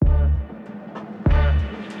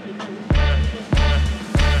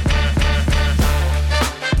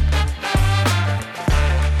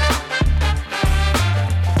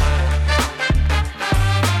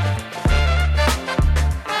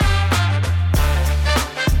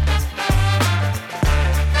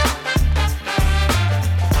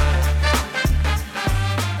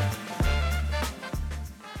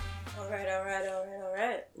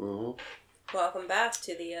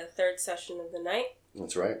to the third session of the night.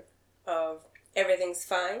 That's right. Of Everything's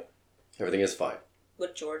Fine. Everything is fine.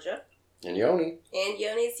 With Georgia. And Yoni. And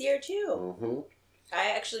Yoni's here too. Mm-hmm.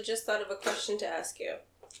 I actually just thought of a question to ask you.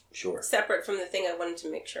 Sure. Separate from the thing I wanted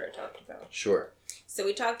to make sure I talked about. Sure. So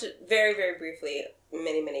we talked very, very briefly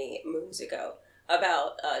many moons ago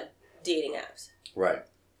about dating apps. Right.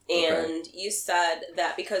 And you said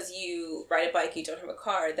that because you ride a bike, you don't have a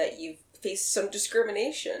car, that you've faced some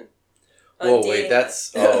discrimination. Whoa, wait,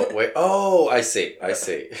 that's... Oh, wait. Oh, I see.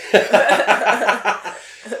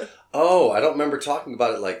 Oh, I don't remember talking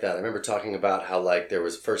about it like that. I remember talking about how, like, there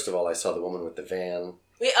was... First of all, I saw the woman with the van.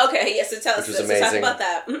 Okay, yes, so tell us. So talk about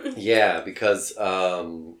that. Yeah, because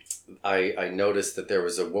I noticed that there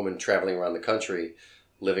was a woman traveling around the country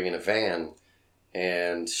living in a van,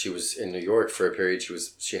 and she was in New York for a period.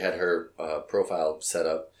 She had her profile set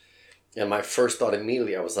up. And my first thought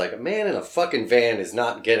immediately, I was like, a man in a fucking van is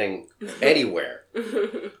not getting anywhere.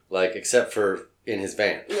 Like, except for in his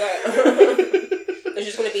van. It's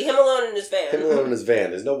just going to be him alone in his van. Him alone in his van.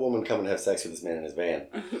 There's no woman coming to have sex with this man in his van.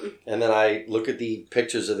 And then I look at the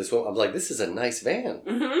pictures of this woman. I'm like, this is a nice van.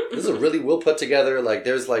 This is a really well put together. Like,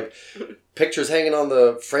 there's like pictures hanging on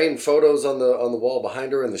the framed photos on the wall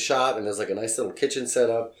behind her in the shot. And there's like a nice little kitchen set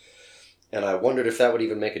up. And I wondered if that would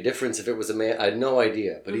even make a difference if it was a man. I had no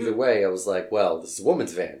idea. But either way, I was like, well, this is a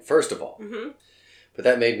woman's van, first of all. But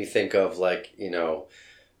that made me think of, like, you know,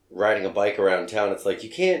 riding a bike around town. It's like, you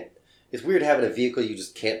can't... It's weird having a vehicle you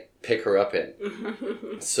just can't pick her up in.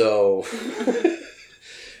 So...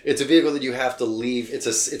 it's a vehicle that you have to leave. It's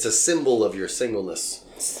a symbol of your singleness,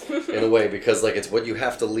 in a way, because, like, it's what you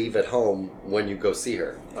have to leave at home when you go see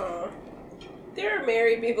her. There are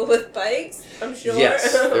married people with bikes, I'm sure.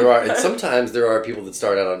 Yes, there are. And sometimes there are people that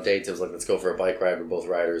start out on dates. It was like, let's go for a bike ride. We're both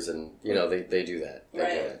riders. And, you know, they do that. They do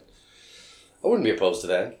that. I wouldn't be opposed to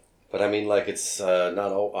that. But, I mean, like, it's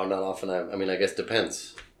not often. I mean, I guess it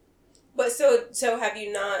depends. But so have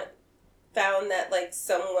you not found that, like,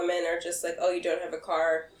 some women are just like, oh, you don't have a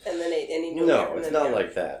car, and then No, it's not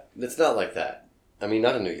like that. It's not like that. I mean,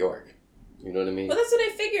 not in New York. You know what I mean? Well, that's what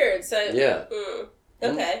I figured. So yeah.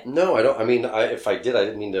 Okay. No, I don't. I mean, if I did, I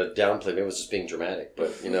didn't mean to downplay. Maybe it was just being dramatic.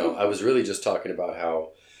 But, you know, I was really just talking about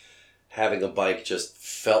how having a bike just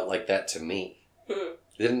felt like that to me. It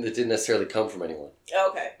didn't necessarily come from anyone.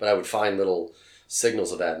 Okay. But I would find little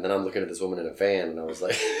signals of that. And then I'm looking at this woman in a van, and I was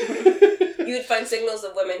like... You would find signals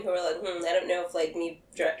of women who are like, I don't know if, like, me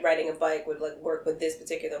riding a bike would, like, work with this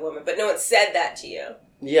particular woman. But no one said that to you.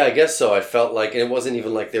 Yeah, I guess so. I felt like... And it wasn't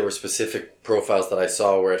even like there were specific profiles that I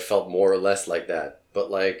saw where it felt more or less like that. But,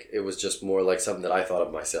 like, it was just more like something that I thought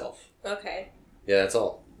of myself. Okay. Yeah, that's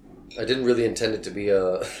all. I didn't really intend it to be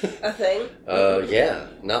a... a thing? Yeah.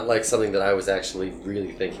 Not like something that I was actually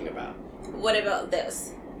really thinking about. What about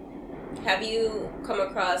this? Have you come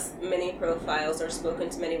across many profiles or spoken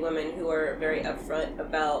to many women who are very upfront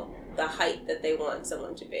about the height that they want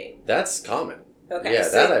someone to be? That's common. Okay. Yeah,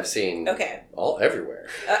 so, that I've seen everywhere.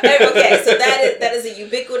 Okay, so that is a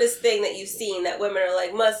ubiquitous thing that you've seen, that women are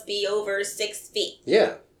like, must be over 6 feet.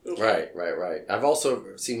 Yeah, okay. Right. I've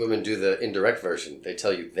also seen women do the indirect version. They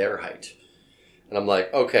tell you their height. And I'm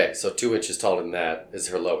like, okay, so 2 inches taller than that is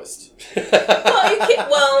her lowest.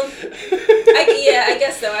 I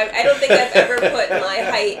guess so. I don't think I've ever put my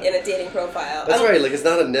height in a dating profile. That's right. Like, it's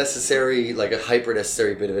not a necessary, like a hyper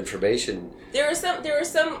necessary bit of information. There are some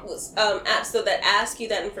apps though that ask you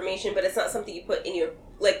that information, but it's not something you put in your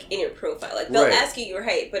profile. Like, they'll ask you your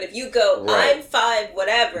height, but if you go, I'm 5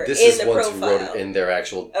 whatever this in is the once profile, you wrote it in their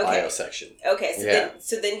actual bio section. Okay,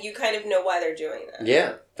 so then you kind of know why they're doing that.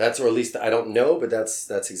 Yeah, or at least I don't know, but that's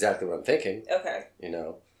exactly what I'm thinking. Okay. You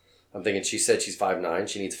know, I'm thinking she said she's 5'9",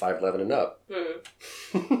 she needs 5'11" and up.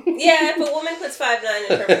 Yeah, if a woman puts 5'9"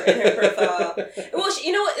 in her profile, well,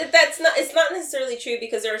 you know what? It's not necessarily true,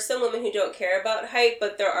 because there are some women who don't care about height,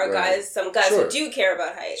 but there are some guys who do care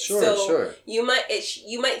about height. Sure. You might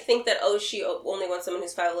think that she only wants someone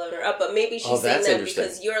who's 5'11" or up, but maybe she's saying that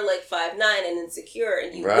because you're like 5'9" and insecure,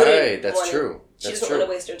 and you wouldn't. That's true. She doesn't want to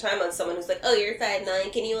waste her time on someone who's like, oh, you're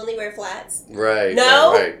 5'9", can you only wear flats? Right.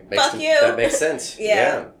 No, right. Fuck you. That makes sense.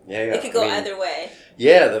 Yeah. It could go either way.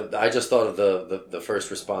 Yeah, I just thought of the first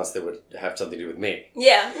response that would have something to do with me.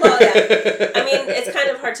 Yeah, well, yeah. I mean, it's kind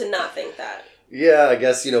of hard to not think that. Yeah, I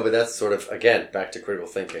guess, but that's sort of, again, back to critical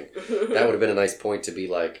thinking. That would have been a nice point to be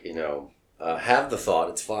like, have the thought,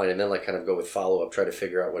 it's fine, and then like kind of go with follow-up, try to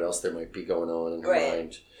figure out what else there might be going on in her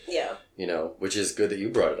mind. Yeah. Which is good that you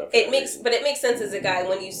brought it up. It makes sense as a guy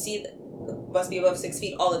when you see must be above 6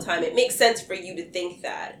 feet all the time. It makes sense for you to think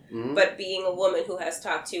that. Mm-hmm. But being a woman who has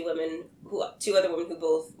talked to women two other women who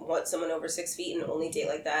both want someone over 6 feet and only date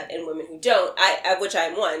like that, and women who don't, which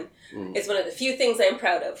I'm one. It's one of the few things I'm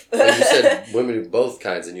proud of. You said women who both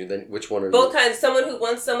kinds, and you then which one are both you? kinds? Someone who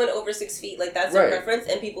wants someone over 6 feet, like that's their preference,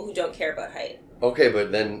 and people who don't care about height. Okay,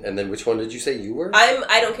 but then which one did you say you were?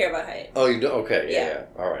 I don't care about height. Oh, you don't? Okay, yeah.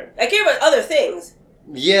 All right. I care about other things.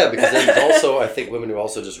 Yeah, because then also I think women who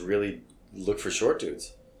also just really look for short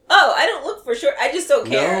dudes. Oh, I don't look for short. I just don't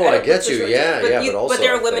care. No, I get you. Yeah, but also, but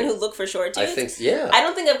there are women who look for short dudes. I think, yeah. I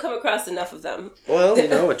don't think I've come across enough of them. Well,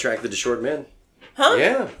 attracted to short men. Huh?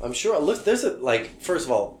 Yeah, I'm sure. Look, there's first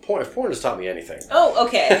of all, if porn has taught me anything. Oh,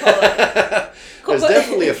 okay. Hold on. There's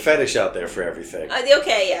definitely a fetish out there for everything.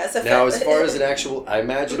 Okay, yeah. It's a now, as far as an actual, I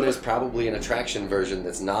imagine there's probably an attraction version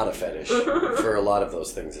that's not a fetish for a lot of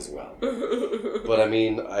those things as well. But I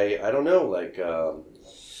mean, I don't know,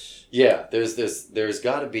 there's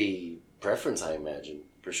got to be preference, I imagine,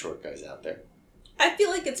 for short guys out there. I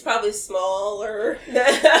feel like it's probably smaller.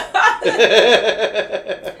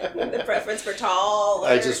 The preference for tall.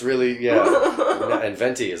 I just really, and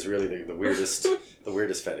venti is really the weirdest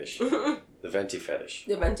fetish. The venti fetish.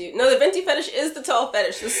 The venti fetish is the tall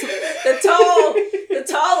fetish. The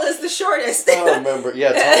tall is the shortest. Oh, remember, tall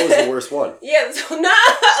is the worst one. Yeah,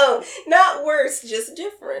 not worse, just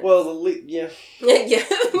different. Well, yeah. Yeah.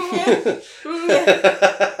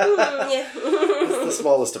 It's the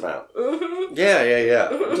smallest amount. Yeah.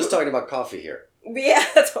 I'm just talking about coffee here. Yeah,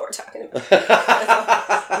 that's what we're talking about.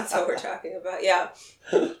 That's what we're talking about. Yeah.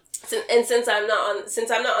 And since I'm not on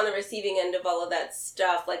the receiving end of all of that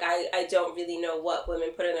stuff, I don't really know what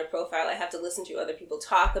women put in their profile. I have to listen to other people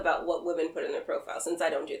talk about what women put in their profile since I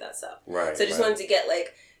don't do that stuff. Right. So I just wanted to get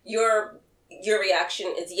your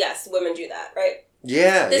reaction is yes, women do that, right?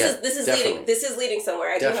 Yeah. This is leading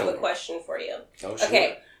somewhere. I do have a question for you. Oh, sure.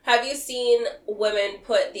 Okay. Have you seen women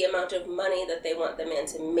put the amount of money that they want the man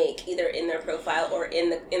to make either in their profile or in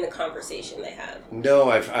the conversation they have? No,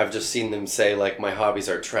 I've just seen them say my hobbies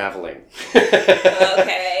are traveling.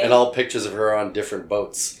 Okay. And all pictures of her on different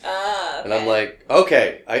boats. Okay. And I'm like,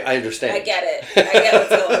 okay, I understand. I get it. I get what's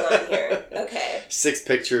going on here. Okay. 6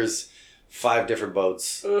 pictures, 5 different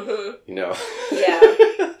boats. Mm-hmm. Yeah.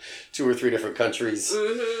 2 or 3 different countries.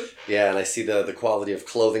 Mm-hmm. Yeah, and I see the quality of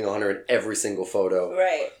clothing on her in every single photo.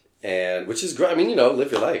 Right. And which is great. I mean,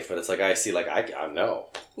 live your life, but it's I see I know.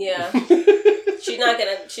 Yeah. She's not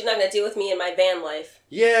gonna deal with me in my van life.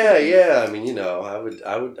 Yeah. I mean, I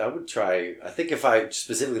would try. I think if I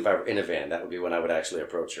were in a van, that would be when I would actually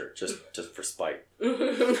approach her, just for spite.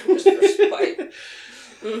 Just for spite.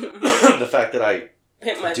 The fact that I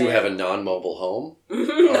do have a non-mobile home.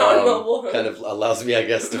 Non-mobile home. Kind of allows me, I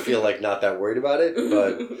guess, to feel not that worried about it.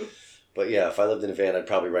 But yeah, if I lived in a van, I'd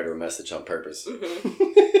probably write her a message on purpose.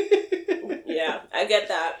 Yeah, I get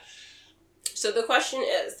that. So the question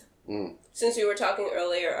is, since we were talking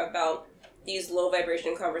earlier about these low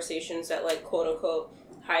vibration conversations that quote unquote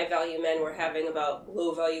high value men were having about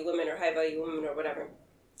low value women or high value women or whatever,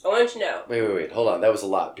 I wanted to know. Wait, hold on. That was a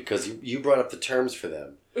lot because you brought up the terms for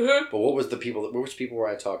them. Mm-hmm. But what was which people were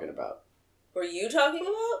I talking about? Were you talking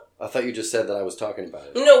about? I thought you just said that I was talking about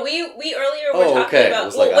it. No, we earlier were talking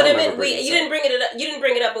about. What I meant, you didn't bring it up. You didn't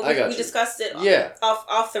bring it up, but we discussed it.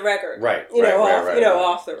 Off the record. Right.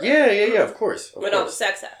 Off the record. Yeah. Of course. When all the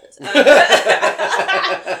sex happens.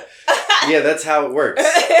 Yeah, that's how it works.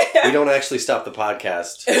 We don't actually stop the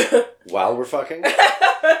podcast while we're fucking,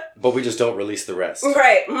 but we just don't release the rest.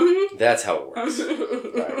 Right. Mm-hmm. That's how it works.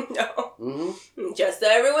 Right. No. Mm-hmm. Just so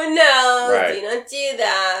everyone knows, right. You don't do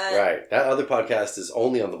that. Right. That other podcast is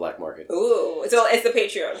only on the black market. Ooh, it's the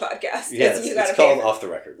Patreon podcast. Yeah, it's called Off the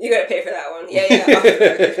Record. You gotta pay for that one. Yeah, off the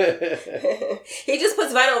record. He just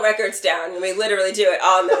puts vinyl records down, and we literally do it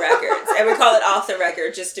on the records, and we call it Off the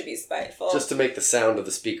Record just to be spiteful. Just to make the sound of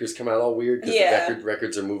the speakers come out all weird, because the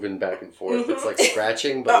records are moving back and forth. Mm-hmm. It's like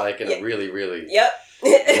scratching, but in a really, really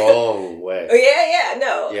wrong way.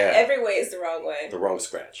 Yeah. Every way is the wrong way. The wrong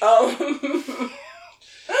scratch. Oh.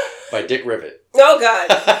 By Dick Rivet. Oh, God.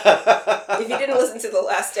 If you didn't listen to the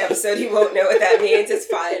last episode, you won't know what that means. It's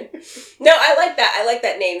fine. No, I like that. I like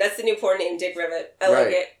that name. That's the new porn name, Dick Rivet. I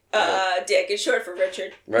like it. Dick is short for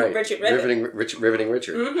Richard. Right. Richard Rivet. Riveting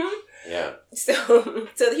Richard. Mm-hmm. Yeah. So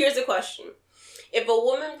here's a question. If a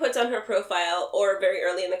woman puts on her profile, or very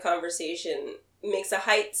early in the conversation, makes a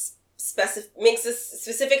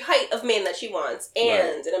specific height of man that she wants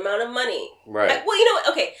and an amount of money. Right. Well, you know what?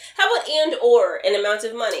 Okay. How about or an amount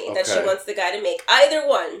of money that she wants the guy to make? Either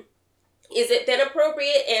one. Is it then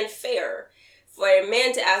appropriate and fair for a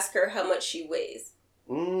man to ask her how much she weighs?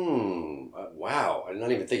 Wow. I did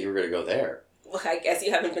not even think you were going to go there. Well, I guess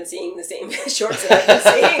you haven't been seeing the same shorts that I've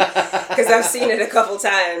been seeing, because I've seen it a couple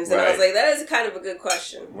times, and I was like, that is kind of a good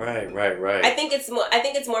question. Right. I think it's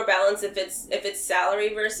more balanced if it's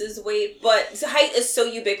salary versus weight, but height is so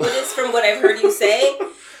ubiquitous from what I've heard you say.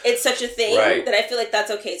 It's such a thing that I feel like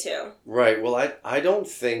that's okay too. Right. Well, I don't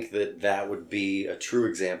think that would be a true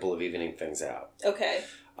example of evening things out. Okay.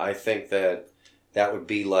 I think that would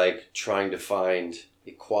be like trying to find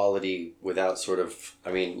equality without sort of,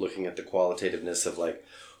 looking at the qualitativeness of like,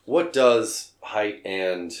 what does height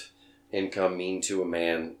and income mean to a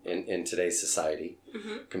man in today's society?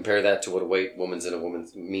 Mm-hmm. Compare that to what a weight means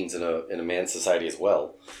in a man's society as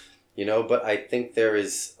well. But I think there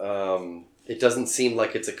is, it doesn't seem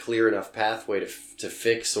like it's a clear enough pathway to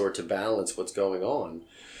fix or to balance what's going on,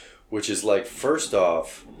 which is like, first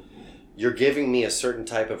off, you're giving me a certain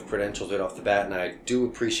type of credentials right off the bat, and I do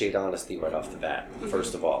appreciate honesty right off the bat,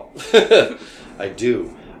 first of all. I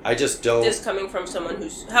do. I just don't... This coming from someone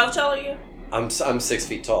who's... How tall are you? I'm 6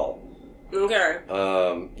 feet tall. Okay.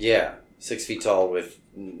 Yeah. 6 feet tall with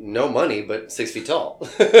no money, but 6 feet tall.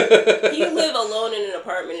 You live alone in an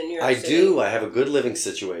apartment in New York City. I do. I have a good living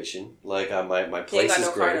situation. Like, my place is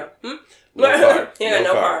great. Car, no. No car.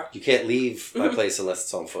 No car. You can't leave my place unless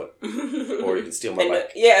it's on foot. Or you can steal my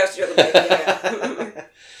bike. Yeah, steal the bike,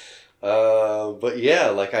 yeah. But yeah,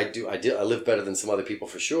 like I live better than some other people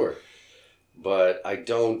for sure. But I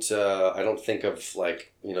don't think of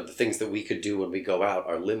like, the things that we could do when we go out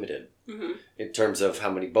are limited in terms of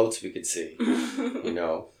how many boats we could see,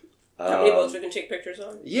 How many boats we can take pictures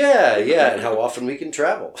on? Yeah, and how often we can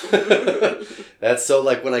travel. That's so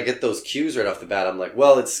like when I get those cues right off the bat, I'm like,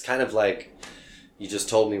 well, it's kind of like you just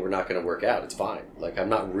told me we're not going to work out. It's fine. Like I'm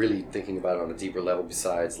not really thinking about it on a deeper level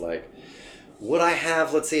besides like, would I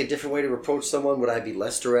have, let's say, a different way to approach someone? Would I be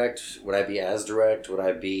less direct? Would I be as direct? Would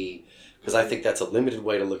I be... Because I think that's a limited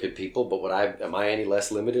way to look at people, but am I any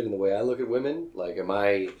less limited in the way I look at women? Like, am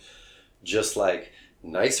I just like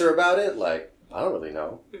nicer about it? Like, I don't really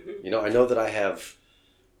know. Mm-hmm. I know that I have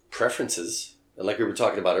preferences. And like we were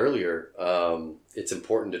talking about earlier, it's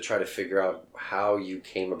important to try to figure out how you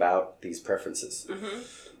came about these preferences. Mm-hmm.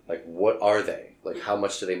 Like, what are they? Like, how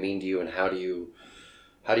much do they mean to you, and how do you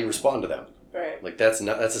respond to them? Right. Like, that's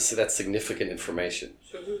significant information.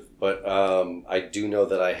 Mm-hmm. But I do know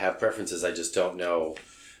that I have preferences. I just don't know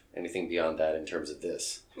anything beyond that in terms of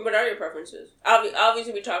this. What are your preferences?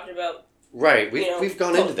 Obviously, we talked about... Right, we've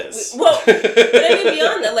gone into this. But I mean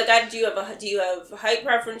beyond that, like, do you have height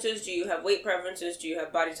preferences? Do you have weight preferences? Do you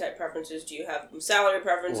have body type preferences? Do you have salary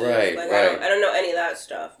preferences? Right, like, right. I don't know any of that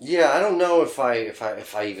stuff. Yeah, I don't know if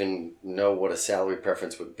I even know what a salary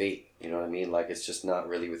preference would be. You know what I mean? Like, it's just not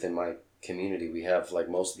really within my community. We have, like,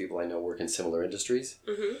 most of the people I know work in similar industries,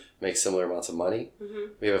 make similar amounts of money.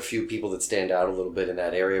 Mm-hmm. We have a few people that stand out a little bit in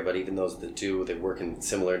that area, but even those that do, they work in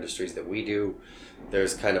similar industries that we do.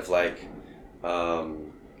 There's kind of like,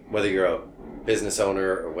 whether you're a business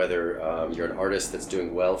owner or whether you're an artist that's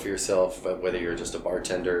doing well for yourself, but whether you're just a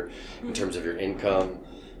bartender in terms of your income.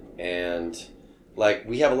 And like,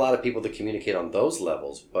 we have a lot of people that communicate on those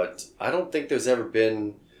levels, but I don't think there's ever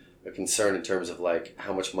been a concern in terms of like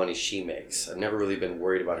how much money she makes. I've never really been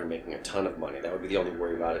worried about her making a ton of money. That would be the only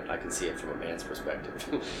worry about it. I can see it from a man's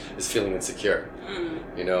perspective, is feeling insecure,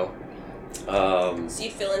 So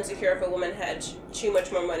you'd feel insecure if a woman had too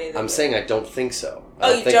much more money than I'm you? saying I don't think so.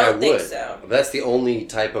 You don't think so? That's the only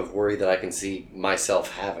type of worry that I can see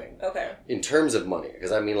myself having. Okay. In terms of money.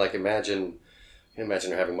 Because I mean, like, imagine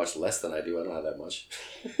her having much less than I do. I don't have that much.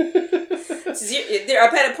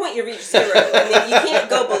 Up at a point you reach zero. I mean, you can't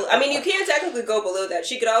go below. I mean, you can't technically go below that.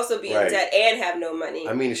 She could also be in debt and have no money.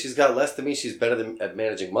 I mean, if she's got less than me, she's better at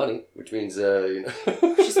managing money, which means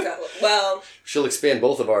she's got she'll expand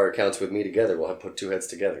both of our accounts with me together. We'll have put two heads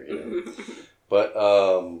together. But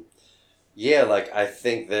yeah, like I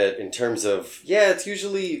think that in terms of it's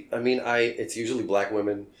usually it's usually black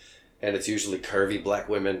women, and it's usually curvy black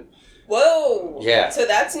women. Whoa! Yeah. So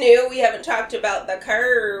that's new. We haven't talked about the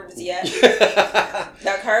curves yet.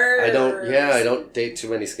 The curves. I don't date too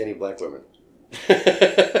many skinny black women. Do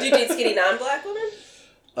you date skinny non-black women?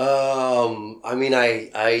 I mean,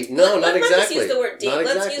 not exactly. Let's use the word date.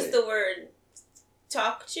 Let's use the word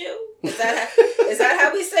talk to. Is that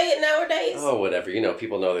how we say it nowadays? Oh, whatever.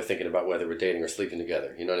 People know they're thinking about whether we're dating or sleeping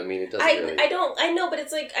together. You know what I mean? It doesn't really... I know, but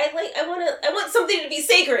it's like I want something to be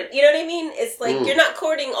sacred. You know what I mean? It's like you're not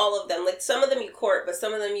courting all of them. Like some of them you court, but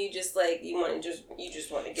some of them you just like you just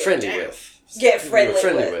want to get friendly down. with. Get friendly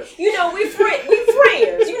with. We friends. We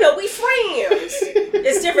friends.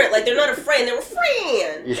 It's different. Like they're not a friend, they're a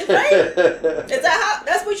friend. Right? Is that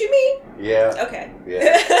that's what you mean? Yeah. Okay.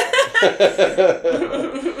 Yeah.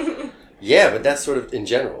 Yeah, but that's sort of in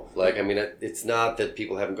general. Like, I mean, it's not that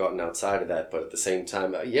people haven't gotten outside of that, but at the same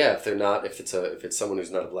time, yeah, if it's someone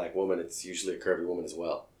who's not a black woman, it's usually a curvy woman as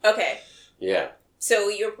well. Okay. Yeah.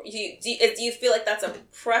 So do you feel like that's a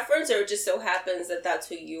preference, or it just so happens that that's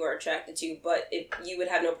who you are attracted to, but you would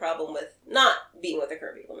have no problem with not being with a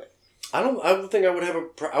curvy woman? I don't think I would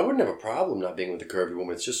I wouldn't have a problem not being with a curvy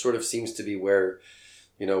woman. It just sort of seems to be where,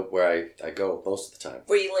 where I go most of the time.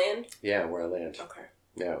 Where you land? Yeah, where I land. Okay.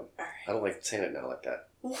 Yeah. All right. I don't like saying it now like that.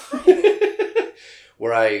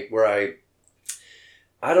 Why?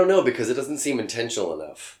 I don't know, because it doesn't seem intentional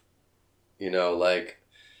enough. Like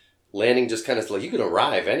landing just kind of like, you can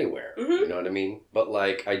arrive anywhere. Mm-hmm. You know what I mean? But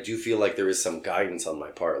like, I do feel like there is some guidance on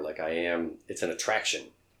my part. Like it's an attraction.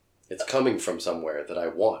 It's coming from somewhere that I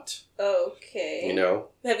want. Okay.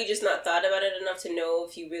 Have you just not thought about it enough to know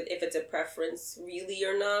if it's a preference really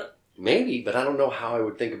or not? Maybe, but I don't know how I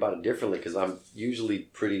would think about it differently, because I'm usually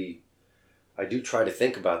I do try to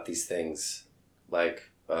think about these things. Like,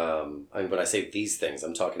 when I say these things,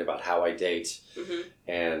 I'm talking about how I date, mm-hmm.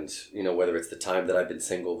 and, whether it's the time that I've been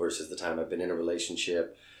single versus the time I've been in a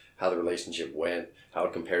relationship, how the relationship went, how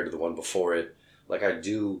it compared to the one before it. Like, I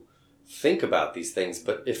do think about these things,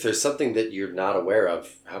 but if there's something that you're not aware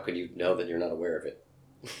of, how can you know that you're not aware of it?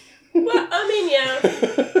 Well, I mean, yeah.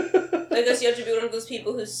 I guess you have to be one of those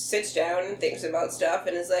people who sits down and thinks about stuff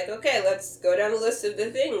and is like, okay, let's go down the list of the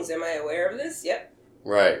things. Am I aware of this? Yep.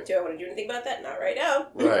 Right. Do I want to do anything about that? Not right now.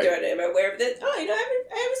 Right. Am I aware of this? Oh, I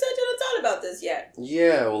haven't sat down and thought about this yet.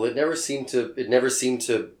 Yeah, well, it never seemed to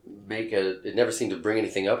bring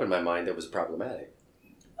anything up in my mind that was problematic.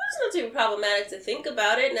 Well, it's not too problematic to think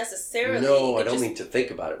about it necessarily. No, I don't mean to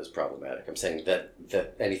think about it was problematic. I'm saying that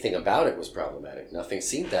anything about it was problematic. Nothing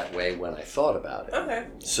seemed that way when I thought about it. Okay.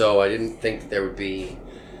 So I didn't think that there would be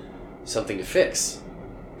something to fix.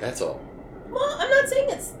 That's all. Well, I'm not saying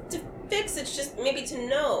it's to fix. It's just maybe to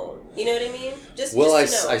know. You know what I mean? Just to No,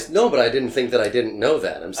 know. but I didn't think that I didn't know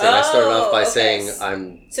that. I'm saying I started off by saying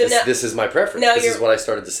this is my preference. This is what I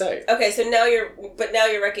started to say. Okay, so now you're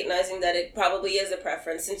recognizing that it probably is a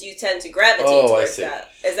preference, since you tend to gravitate towards that.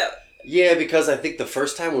 Is that? Yeah, because I think the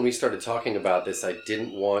first time when we started talking about this, I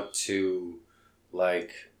didn't want to, I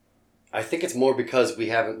think it's more because we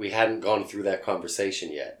hadn't gone through that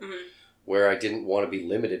conversation yet, mm-hmm. where I didn't want to be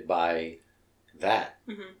limited by that.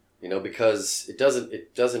 Mm-hmm. Because it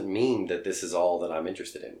doesn't mean that this is all that I'm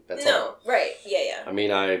interested in. That's all. Right. Yeah. I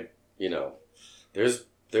mean, there's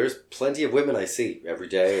plenty of women I see every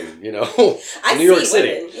day, and in New York City.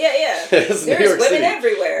 Women. Yeah. There's women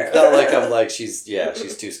everywhere. It's not like I'm like she's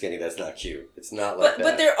too skinny. That's not cute. It's not like that.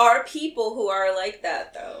 But there are people who are like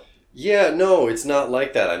that, though. Yeah, no, it's not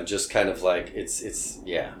like that. I'm just kind of like it's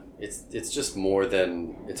just more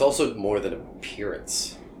than, it's also more than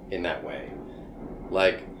appearance in that way.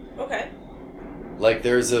 Like. Okay. Like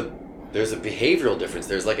there's a behavioral difference.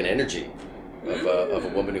 There's like an energy of a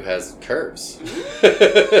woman who has curves.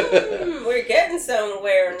 We're getting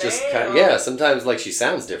somewhere now. Just sometimes like she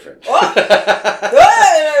sounds different. You're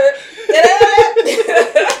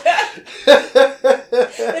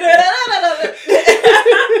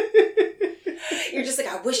just like,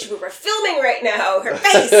 I wish we were filming right now. Her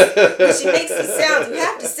face. When she makes these sounds, we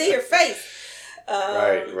have to see her face.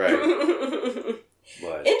 Right.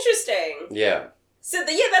 What? Interesting. Yeah. So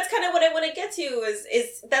that's kind of what I want to get to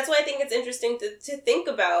is that's why I think it's interesting to think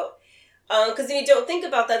about, because when you don't think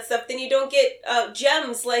about that stuff, then you don't get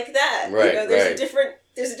gems like that. Right. There's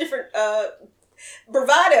a different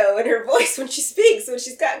bravado in her voice when she speaks, when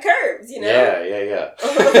she's got curves. Yeah.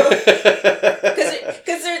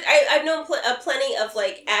 Because I've known plenty of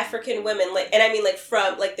like African women, and I mean like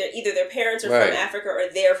from like they're either their parents are from Africa or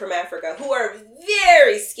they're from Africa, who are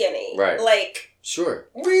very skinny. Right. Like. Sure.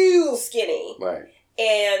 Real skinny. Right.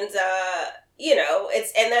 And,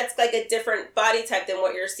 that's like a different body type than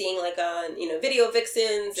what you're seeing like on, video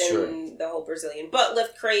vixens and the whole Brazilian butt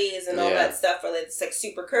lift craze and all that stuff where it's like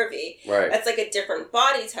super curvy. Right. That's like a different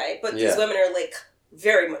body type, but these women are like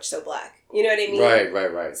very much so black. You know what I mean?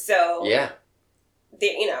 Right. So. Yeah.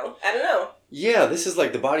 I don't know. Yeah, this is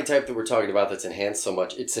like the body type that we're talking about that's enhanced so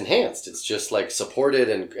much. It's enhanced. It's just like supported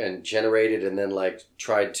and generated and then like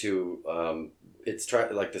tried to,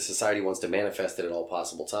 like the society wants to manifest it at all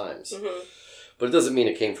possible times. Mm-hmm. But it doesn't mean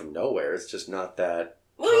it came from nowhere. It's just not that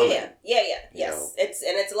common, yes.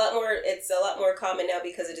 It's a lot more common now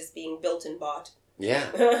because it is being built and bought.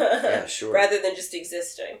 Yeah, sure. Rather than just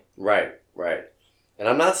existing. Right. And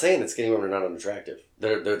I'm not saying that skinny women are not unattractive.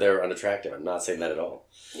 They're unattractive. I'm not saying that at all.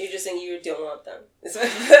 You're just saying you don't want them.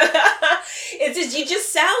 It's just you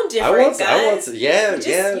just sound different. I want. Yeah.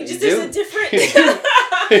 There's a different.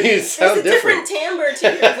 You sound There's a different timbre to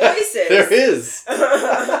your voices. There is.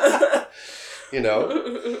 You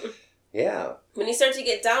know? Yeah. When you start to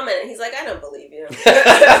get dominant, he's like, I don't believe you.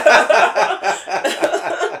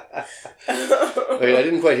 Wait, I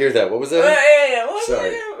didn't quite hear that. What was that?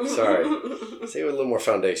 Sorry. Say it with a little more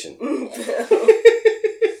foundation.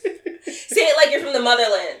 Say it like you're from the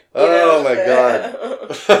motherland. Oh my God.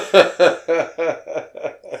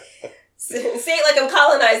 Say it like I'm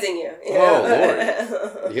colonizing you. Oh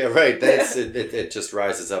Lord. Yeah, right. It just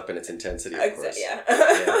rises up in its intensity, of course. Yeah.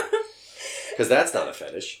 Because that's not a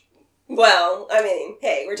fetish. Well, I mean,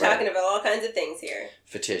 hey, we're talking about all kinds of things here.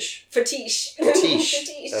 Fetish. Fetish.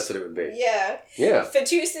 That's what it would be. Yeah. Yeah.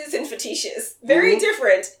 Fetuses and fetishes. Very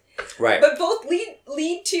different. Right. But both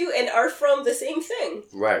lead to and are from the same thing.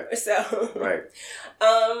 Right. So. Right.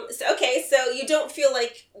 So you don't feel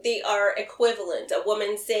like they are equivalent. A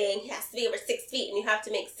woman saying he has to be over 6 feet and you have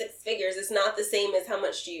to make 6 figures is not the same as how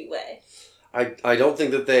much do you weigh. I don't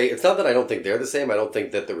think that it's not that I don't think they're the same. I don't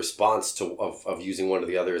think that the response of using one or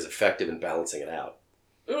the other is effective in balancing it out.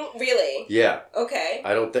 Really? Yeah. Okay.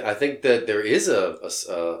 I think that there is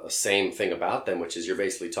a same thing about them, which is you're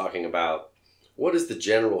basically talking about what is the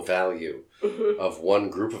general value of one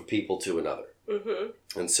group of people to another.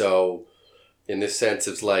 Mm-hmm. And so in this sense,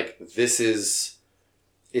 it's like,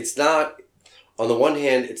 it's not, on the one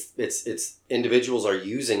hand, it's individuals are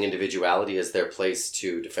using individuality as their place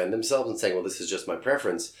to defend themselves and saying, well, this is just my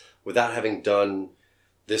preference, without having done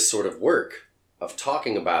this sort of work of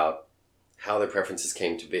talking about how their preferences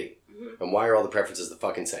came to be. Mm-hmm. And why are all the preferences the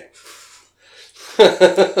fucking same?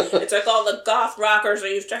 It's like all the goth rockers I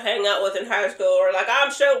used to hang out with in high school are like,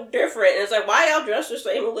 I'm so different. And it's like, why y'all dress the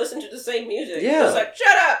same and listen to the same music? Yeah. It's like,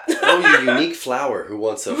 shut up. Oh, you unique flower who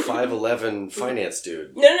wants a 5'11" finance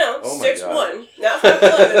dude. No, oh 6'1", not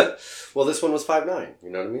 5'11". Well, this one was 5'9", you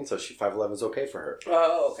know what I mean? So 5'11" is okay for her.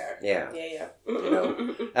 Oh, okay. Yeah. Yeah. You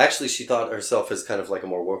know, actually, she thought herself as kind of like a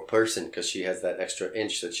more woke person because she has that extra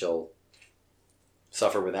inch that she'll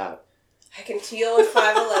suffer without. I can deal with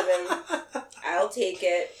 5'11". I'll take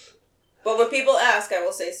it. But when people ask, I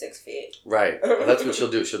will say 6 feet. Right. Well, that's what she'll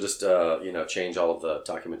do. She'll just, change all of the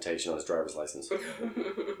documentation on his driver's license.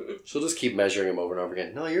 She'll just keep measuring him over and over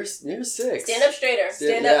again. No, you're 6. Stand up straighter.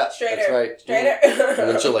 Stand up straighter. That's right. Straighter. And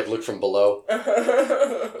then she'll look from below.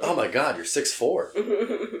 Oh my God, you're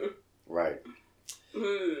 6'4". Right.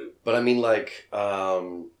 But I mean,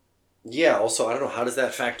 also, I don't know, how does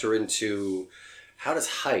that factor into, how does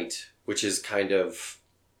height, which is kind of,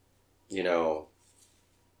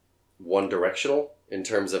 one directional in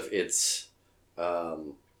terms of its,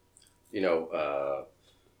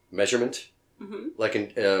 measurement,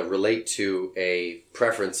 relate to a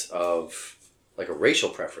preference of, like a racial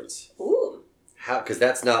preference. Ooh. How? Because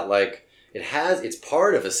that's not like, it's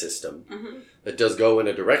part of a system that does go in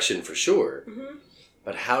a direction for sure. Mm-hmm.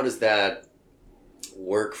 But how does that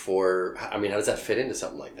work how does that fit into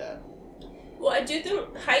something like that? Well, I do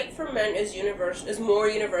think height for men is more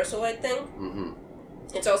universal, I think. Mm-hmm.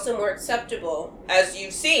 It's also more acceptable, as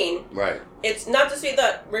you've seen. Right. It's not to say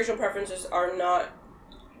that racial preferences are not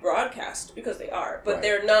broadcast, because they are, but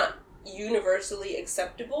they're not universally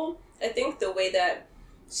acceptable. I think the way that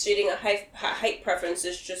stating a height preference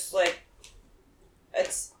is just like,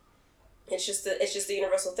 it's just a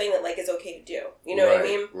universal thing that is okay to do. You know what I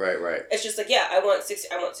mean? Right. It's just like, yeah, I want 6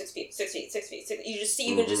 feet. You just see,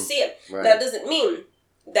 you can just see it. Right. That doesn't mean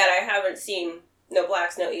that I haven't seen no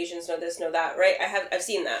blacks, no Asians, no this, no that, right? I've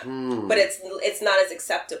seen that. But it's not as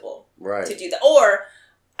acceptable to do that. Or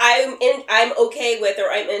I'm okay with,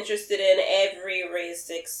 or I'm interested in every race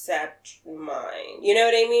except mine. You know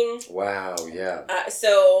what I mean? Wow, yeah.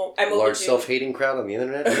 So I'm large self-hating crowd on the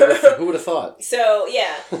internet. Who would have thought? So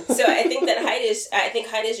yeah. So I think that height is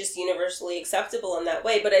just universally acceptable in that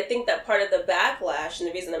way. But I think that part of the backlash and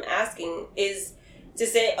the reason I'm asking is to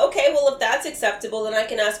say, okay, well, if that's acceptable, then I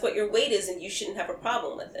can ask what your weight is, and you shouldn't have a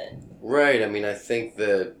problem with it. Right. I mean, I think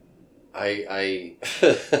that I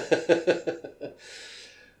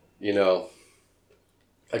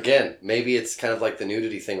again, maybe it's kind of like the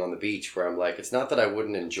nudity thing on the beach where I'm like, it's not that I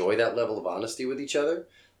wouldn't enjoy that level of honesty with each other.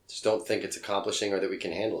 Just don't think it's accomplishing or that we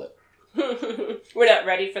can handle it. We're not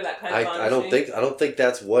ready for that kind of honesty. I don't think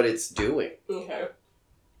that's what it's doing. Okay.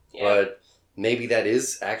 Yeah. But maybe that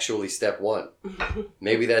is actually step one.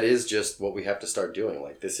 Maybe that is just what we have to start doing.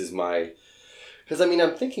 Like, this is because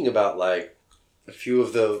I'm thinking about a few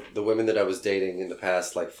of the women that I was dating in the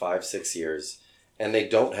past 5-6 years, and they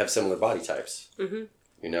don't have similar body types. Mm-hmm.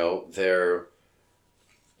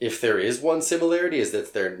 If there is one similarity, is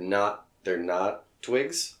that they're not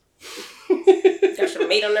twigs. Got some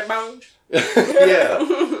meat on their bones.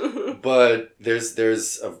 Yeah. But there is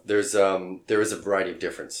a variety of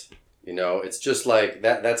difference. You know, it's just like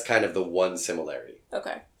that. That's kind of the one similarity.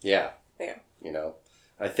 Okay. Yeah. Yeah. You know,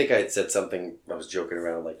 I think I had said something. I was joking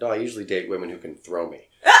around like, no, I usually date women who can throw me.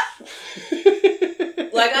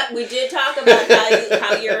 We did talk about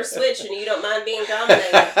how you're a switch and you don't mind being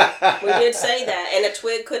dominated. We did say that, and a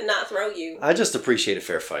twig could not throw you. I just appreciate a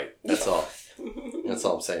fair fight. That's all. That's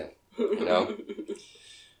all I'm saying. You know.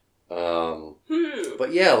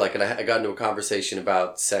 But yeah, like, and I got into a conversation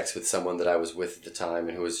about sex with someone that I was with at the time,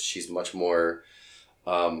 and she's much more,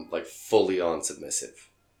 like, fully on submissive.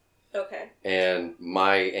 Okay. And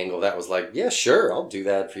my angle of that was like, yeah, sure, I'll do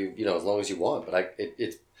that for you, you know, as long as you want. But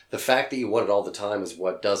it's the fact that you want it all the time is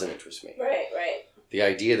what doesn't interest me. Right. The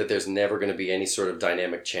idea that there's never going to be any sort of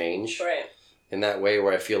dynamic change. Right. In that way,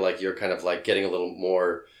 where I feel like you're kind of like getting a little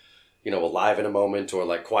more, you know, alive in a moment, or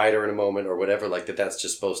like quieter in a moment, or whatever. Like that's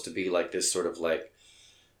just supposed to be like this sort of like,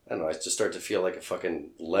 I don't know. I just start to feel like a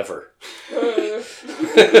fucking lever.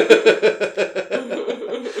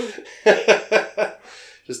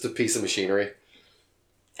 Just a piece of machinery.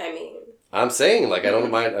 I mean, I'm saying, like, I don't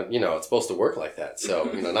mind, you know, it's supposed to work like that. So,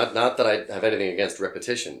 you know, not that I have anything against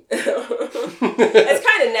repetition. It's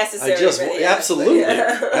kind of necessary. Absolutely,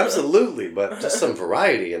 absolutely, but just some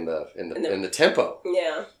variety in the tempo.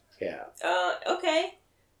 Yeah. Yeah. Okay.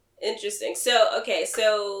 Interesting. So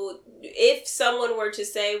if someone were to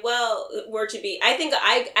say,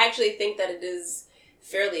 I actually think that it is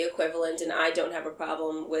fairly equivalent, and I don't have a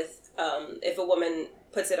problem with if a woman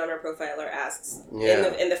puts it on her profile or asks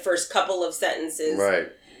in the first couple of sentences, right?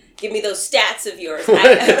 Give me those stats of yours.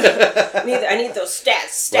 I need those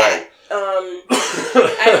stats. Right.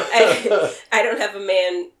 I don't have a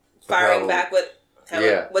man firing back with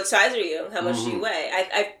what size are you? How much do you weigh?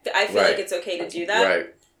 I feel like it's okay to do that.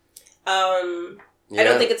 Right. I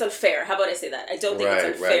don't think it's unfair. How about I say that? I don't think it's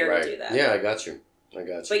unfair to do that. Yeah, I got you.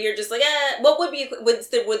 But you're just like, what would be?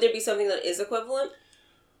 Would there be something that is equivalent?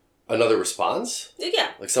 Another response?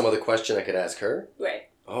 Yeah. Like some other question I could ask her? Right.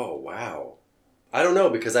 Oh, wow. I don't know,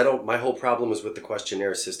 because my whole problem is with the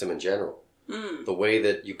questionnaire system in general. The way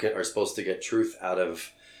that you are supposed to get truth out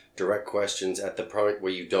of direct questions at the point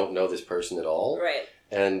where you don't know this person at all. Right.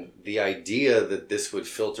 And the idea that this would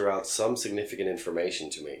filter out some significant information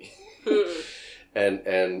to me.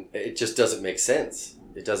 And it just doesn't make sense.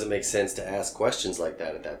 It doesn't make sense to ask questions like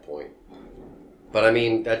that at that point. But I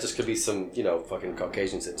mean, that just could be some, you know, fucking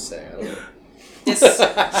Caucasians that say, I don't know. Just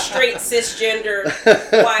straight cisgender,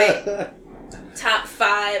 white, top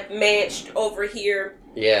 5, matched over here.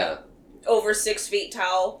 Yeah. Over 6 feet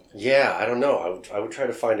tall. Yeah, I don't know. I would try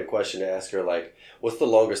to find a question to ask her, like, what's the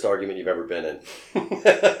longest argument you've ever been in?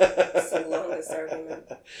 What's the longest argument?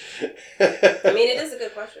 I mean, it is a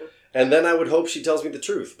good question. And then I would hope she tells me the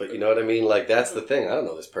truth. But you know what I mean? Like, that's the thing. I don't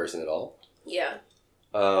know this person at all. Yeah.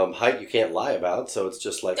 Height you can't lie about, so it's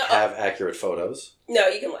just like have accurate photos. No,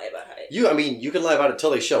 you can lie about height. You can lie about it until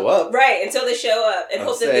they show up. Right, until they show up, and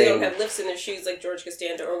hope that they don't have lifts in their shoes like George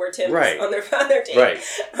Costanza or wear Timbs on their team. Right.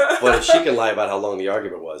 But if she can lie about how long the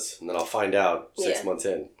argument was, and then I'll find out 6 months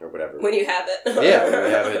in or whatever. When you have it. When we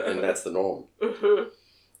have it, and that's the norm. Mm-hmm.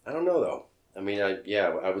 I don't know though. I mean,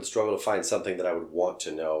 I would struggle to find something that I would want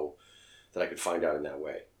to know that I could find out in that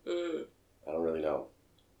way. I don't really know.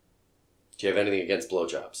 Do you have anything against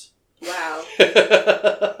blowjobs? Wow.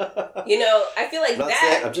 You know, I feel like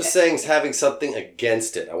I'm just saying having something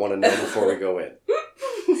against it. I want to know before we go in.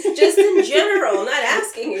 Just in general, I'm not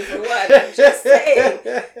asking you for what. I'm just saying. Do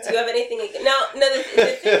you have anything against... No, the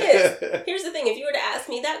thing is, here's the thing. If you were to ask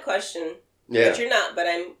me that question, which you're not, but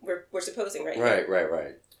we're supposing right now. Right.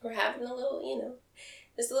 We're having a little, you know,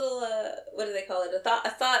 this little, what do they call it? A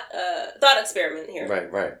thought experiment here.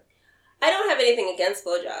 Right. I don't have anything against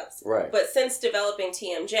blowjobs. Right. But since developing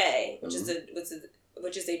TMJ, which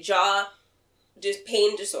is a jaw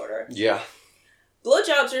pain disorder. Yeah.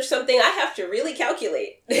 Blowjobs are something I have to really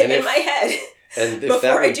calculate in my head. And if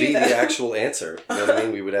that would be the actual answer, you know what I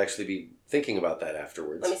mean? We would actually be thinking about that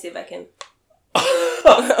afterwards. Let me see if I can.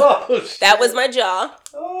 That was my jaw.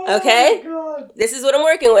 Okay? Oh, God. This is what I'm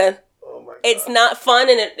working with. Oh, my God. It's not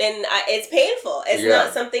fun and it's painful. It's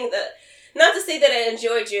not something that... Not to say that I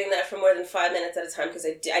enjoyed doing that for more than 5 minutes at a time, because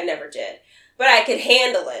I never did. But I could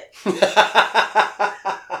handle it.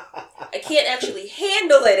 I can't actually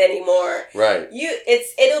handle it anymore. Right.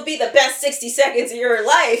 It'll be the best 60 seconds of your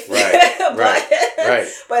life. Right.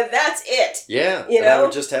 But that's it. Yeah. You know? I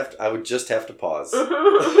would just have to pause.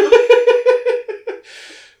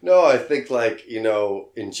 No, I think, like, you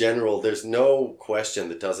know, in general, there's no question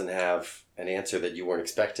that doesn't have an answer that you weren't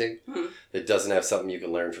expecting, that doesn't have something you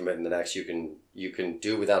can learn from it, and that actually you can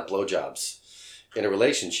do without blowjobs in a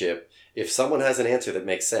relationship. if someone has an answer that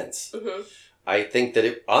makes sense, mm-hmm. I think that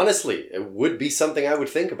it would be something I would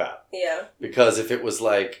think about. Yeah. Because to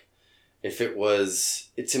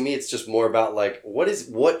me, it's just more about like, what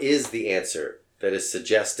is the answer that is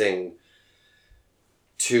suggesting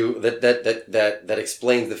to that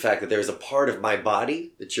explains the fact that there's a part of my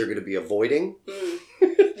body that you're going to be avoiding.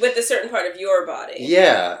 With a certain part of your body.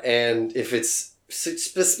 Yeah, and if it's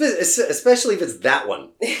especially if it's that one.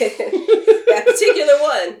 That particular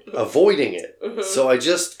one. Avoiding it. Mm-hmm. So I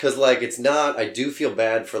just, because like it's not, I do feel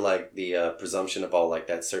bad for like the presumption of all like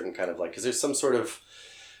that certain kind of like, because there's some sort of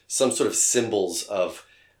symbols of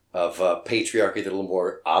patriarchy that are a little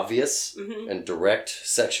more obvious mm-hmm. and direct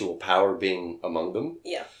sexual power being among them.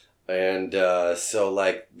 Yeah. And so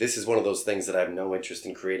like this is one of those things that I have no interest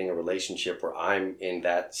in creating a relationship where I'm in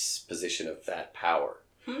that position of that power.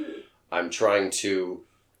 I'm trying to,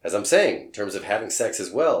 as I'm saying, in terms of having sex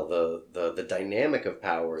as well, the dynamic of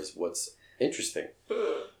power is what's interesting.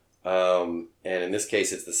 And in this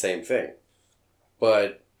case, it's the same thing.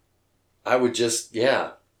 But I would just,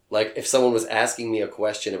 like if someone was asking me a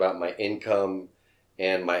question about my income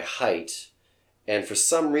and my height, and for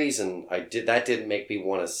some reason that didn't make me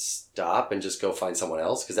want to stop and just go find someone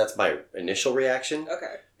else, because that's my initial reaction.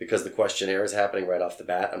 Okay. Because the questionnaire is happening right off the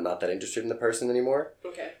bat. I'm not that interested in the person anymore.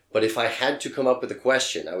 Okay. But if I had to come up with a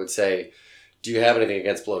question, I would say, do you have anything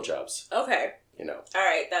against blowjobs? Okay. You know. All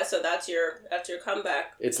right. That's your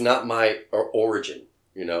comeback. It's not my origin.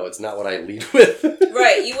 You know, it's not what I lead with.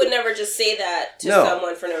 Right. You would never just say that to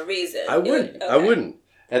someone for no reason. I wouldn't. Okay. I wouldn't.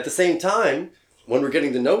 At the same time, when we're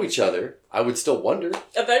getting to know each other, I would still wonder.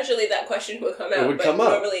 Eventually that question would come out. It would come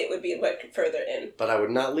up. Normally it would be like further in. But I would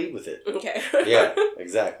not lead with it. Okay. Yeah,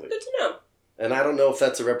 exactly. Good to know. And I don't know if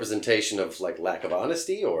that's a representation of like lack of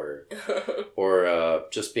honesty or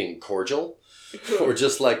just being cordial or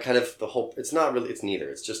just like kind of the whole, it's not really, it's neither.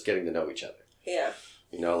 It's just getting to know each other. Yeah.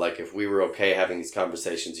 You know, like if we were okay having these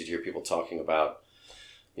conversations, you'd hear people talking about,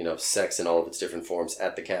 you know, sex in all of its different forms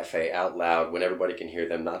at the cafe, out loud, when everybody can hear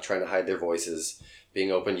them, not trying to hide their voices,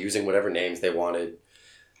 being open, using whatever names they wanted.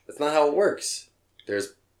 That's not how it works.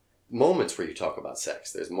 There's moments where you talk about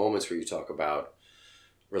sex. There's moments where you talk about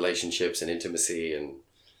relationships and intimacy, and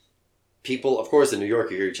people, of course, in New York,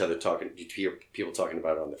 you hear each other talking, you hear people talking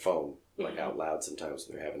about it on their phone, like out loud sometimes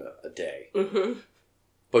when they're having a day. Mm-hmm.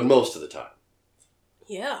 But most of the time.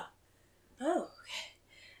 Yeah. Oh,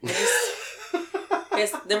 okay.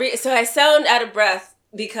 So I sound out of breath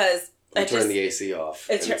because I turned the AC off.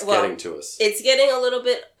 It's getting to us. It's getting a little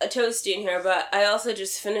bit toasty in here, but I also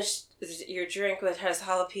just finished your drink which has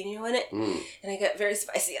jalapeno in it, and I got very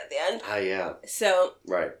spicy at the end. Ah, yeah. So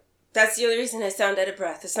right. That's the only reason I sound out of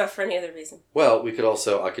breath. It's not for any other reason. Well,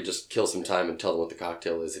 I could just kill some time and tell them what the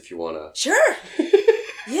cocktail is if you want to. Sure.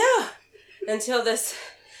 Yeah. Until this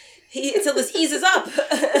eases up.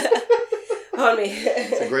 On me.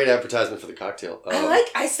 It's a great advertisement for the cocktail.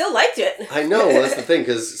 I still liked it. I know, well, that's the thing,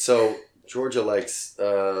 because Georgia likes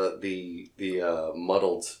the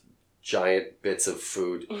muddled giant bits of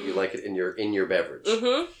food. Mm-hmm. You like it in your beverage.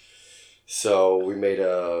 Mm-hmm. So we made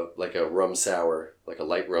a rum sour, like a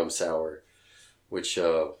light rum sour, which I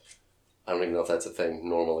don't even know if that's a thing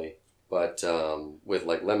normally, but with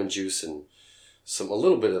like lemon juice and a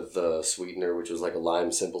little bit of the sweetener, which was like a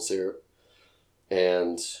lime simple syrup,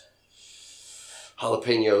 and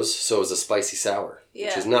jalapenos, so it was a spicy sour,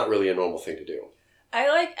 which is not really a normal thing to do. I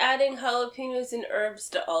like adding jalapenos and herbs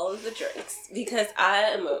to all of the drinks because I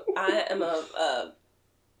am a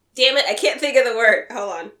damn it, I can't think of the word.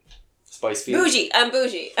 Hold on. Spice fiend? Bougie. I'm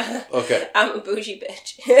bougie. Okay. I'm a bougie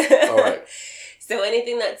bitch. All right. So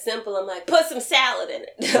anything that's simple, I'm like, put some salad in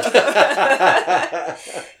it.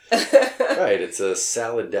 Right, it's a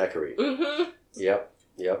salad daiquiri. Mm-hmm. Yep.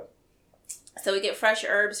 So we get fresh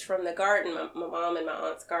herbs from the garden, my mom and my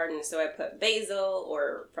aunt's garden. So I put basil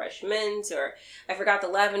or fresh mint, or I forgot the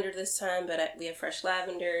lavender this time, but we have fresh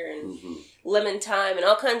lavender and lemon thyme and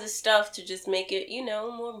all kinds of stuff to just make it,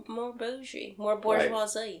 more bougie, more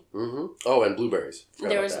bourgeoisie. Right. Mm-hmm. Oh, and blueberries.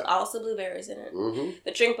 There was also blueberries in it. Mm-hmm.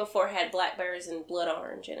 The drink before had blackberries and blood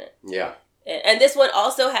orange in it. Yeah. And this one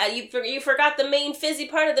also had, you forgot the main fizzy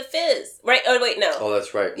part of the fizz. Right? Oh, wait, no. Oh,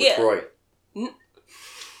 that's right. LaCroix.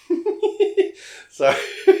 Sorry.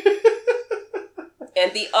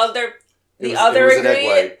 And the other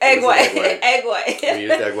ingredient, egg white. Egg white. We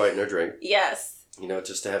used egg white in our drink. Yes.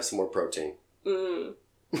 Just to have some more protein. Mm.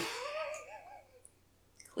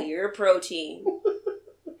 Clear protein.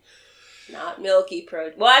 Not milky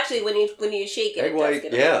protein. Well, actually, when you shake it, egg white,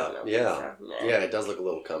 it does get a little milky, yeah, it does look a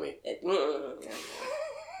little cummy.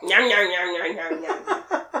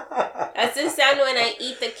 That's the sound when I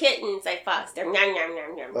eat the kittens I foster. Nom, nom,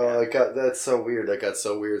 nom, nom. Oh, that's so weird. That got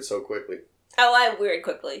so weird so quickly. Oh, I'm weird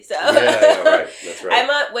quickly, so. Yeah, right. That's right. I'm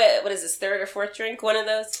on, what is this, third or fourth drink? One of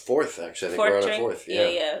those? Fourth, actually. I think we're on a fourth.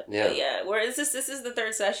 Yeah. This is the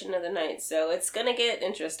third session of the night, so it's gonna get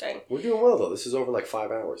interesting. We're doing well, though. This is over like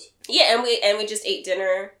 5 hours. Yeah, and we just ate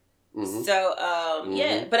dinner. Mm-hmm. So,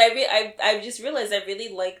 yeah. But I just realized I really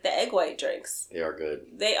like the egg white drinks. They are good.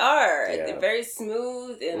 They are. Yeah. They're very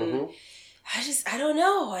smooth, and I don't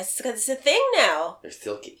know. It's a thing now. They're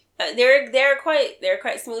silky. They're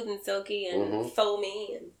quite smooth and silky and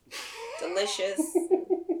foamy and delicious,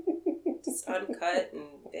 just uncut and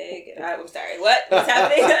big. And I'm sorry, what's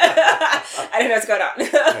happening? I don't know what's going on.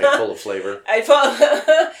 Right, full of flavor. Right.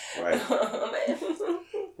 Oh, man.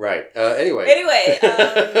 Right. Anyway.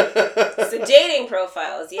 So dating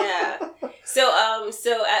profiles, yeah. So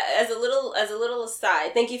as a little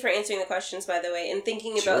aside, thank you for answering the questions, by the way, and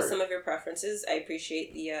thinking about some of your preferences. I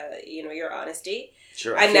appreciate the your honesty.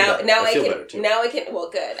 Sure. And now I can well,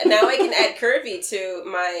 good. And now I can add curvy to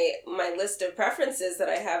my list of preferences that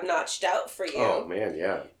I have notched out for you. Oh man,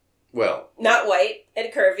 yeah. Well, not white and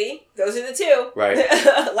curvy. Those are the two. Right.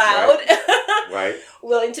 Loud. Right.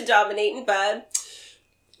 Willing to dominate in bed.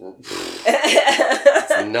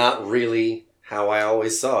 It's not really how I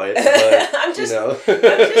always saw it, but I'm just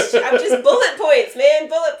bullet points, man.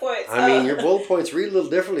 Bullet points. I mean, your bullet points read a little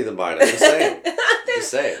differently than mine. I'm just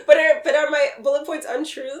saying. But are my bullet points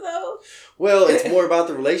untrue though? Well, it's more about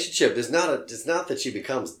the relationship. It's not that she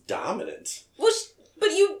becomes dominant. Well,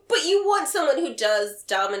 but you want someone who does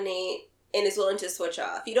dominate and is willing to switch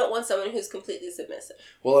off. You don't want someone who's completely submissive.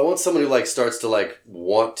 Well, I want someone who starts to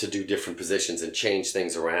want to do different positions and change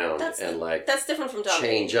things around that's different from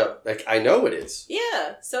dominating. Change up. I know it is.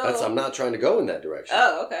 Yeah. So I'm not trying to go in that direction.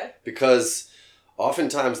 Oh, okay. Because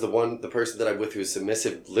oftentimes the person that I'm with who is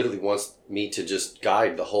submissive literally wants me to just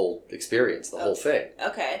guide the whole experience, the whole thing.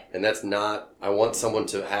 Okay. And that's not. I want someone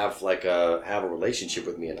to have have a relationship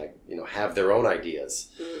with me and have their own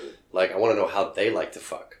ideas. I want to know how they like to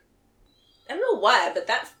fuck. I don't know why, but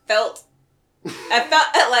that felt. I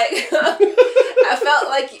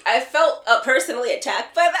felt personally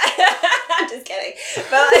attacked by that. I'm just kidding.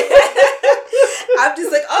 But I'm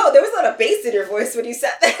just like, oh, there was a lot of bass in your voice when you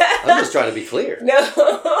said that. I'm just trying to be clear.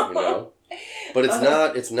 No. But it's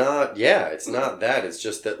not. It's not. Yeah, it's not that. It's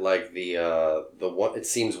just that the one. It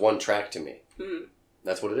seems one track to me.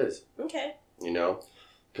 That's what it is. Okay.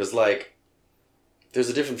 Because there's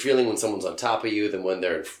a different feeling when someone's on top of you than when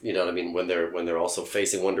they're, when they're also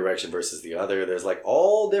facing one direction versus the other. There's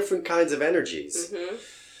all different kinds of energies. Mm-hmm.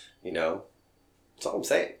 That's all I'm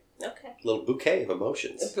saying. Okay. A little bouquet of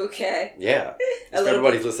emotions. A bouquet. Yeah. If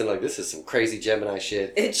everybody's listening this is some crazy Gemini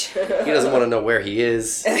shit. He doesn't want to know where he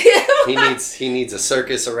is. He needs a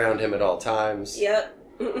circus around him at all times. Yep.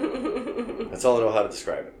 That's all I know how to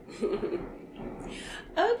describe it.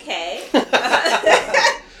 Okay.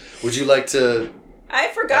 Would you like to... I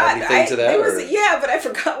forgot. Anything to that? But I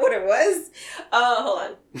forgot what it was. Hold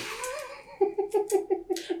on.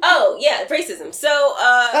 Oh yeah, racism. So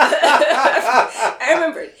I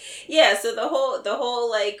remembered. Yeah, so the whole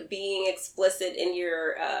being explicit in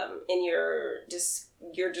your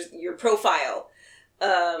profile,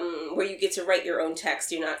 where you get to write your own text.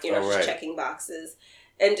 You're not just checking boxes.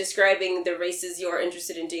 And describing the races you're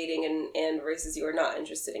interested in dating and races you are not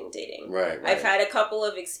interested in dating. Right. I've had a couple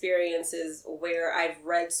of experiences where I've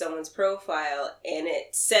read someone's profile and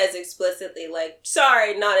it says explicitly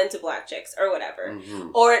sorry, not into black chicks or whatever.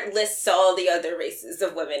 Mm-hmm. Or it lists all the other races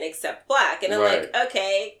of women except black. And I'm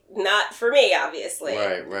okay, not for me, obviously.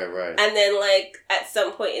 Right. And then at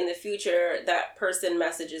some point in the future, that person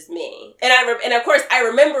messages me. And of course I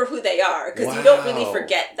remember who they are because you don't really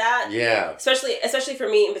forget that. Yeah. Especially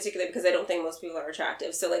for me in particular, because I don't think most people are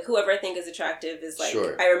attractive. So whoever I think is attractive is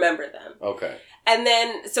sure. I remember them. Okay. And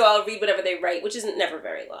then so I'll read whatever they write, which isn't never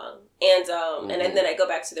very long. And and then I go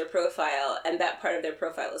back to their profile, and that part of their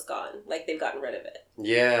profile is gone. They've gotten rid of it.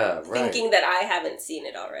 Yeah, right. Thinking that I haven't seen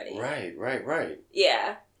it already. Right.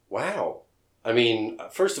 Yeah. Wow. I mean,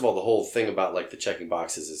 first of all, the whole thing about the checking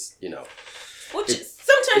boxes is, Which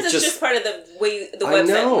sometimes it's just part of the way the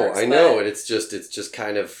website works. I know, and it's just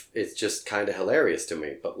kind of hilarious to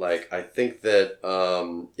me. But I think that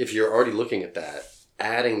if you're already looking at that,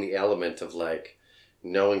 adding the element of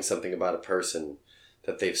knowing something about a person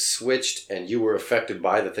that they've switched and you were affected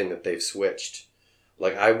by the thing that they've switched,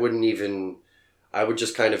 I would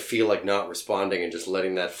just kind of feel not responding and just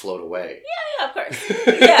letting that float away. Yeah, of course.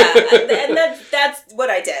 Yeah, and that's what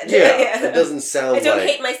I did. Yeah, it doesn't sound I don't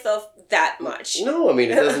hate myself that much. No, I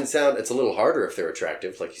mean, it doesn't sound... It's a little harder if they're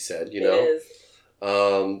attractive, like you said, It is.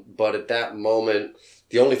 But at that moment,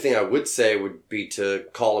 the only thing I would say would be to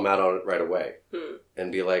call him out on it right away.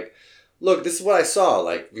 And be like, look, this is what I saw.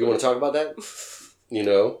 Like, you want to talk about that? You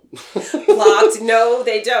know? Blocked. No,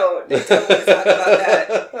 they don't. They don't want to talk about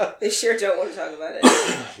that. They sure don't want to talk about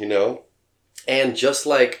it. You know? And just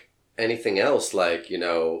like anything else, like, you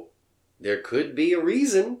know, there could be a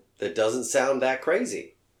reason that doesn't sound that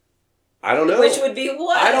crazy. I don't know. Which would be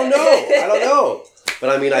what? I don't know.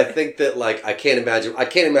 But I mean, I think that, like, I can't imagine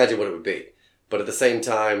what it would be. But at the same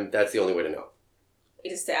time, that's the only way to know.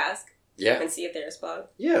 Just to ask? Yeah. And see if they respond?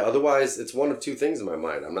 Yeah, otherwise, it's one of two things in my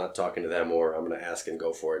mind. I'm not talking to them, or I'm going to ask and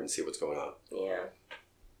go for it and see what's going on. Yeah.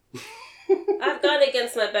 I've gone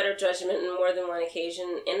against my better judgment on more than one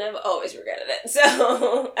occasion, and I've always regretted it.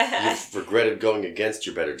 So You've regretted going against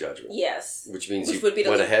your better judgment? Yes. Which means you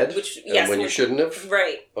went ahead? When you shouldn't have?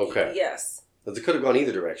 Right. Okay. Yes. But it could have gone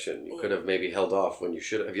either direction. You could have maybe held off when you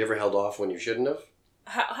should have. Have you ever held off when you shouldn't have?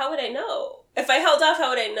 How would I know? If I held off, how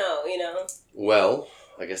would I know, you know? Well,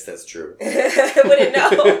 I guess that's true. I wouldn't know.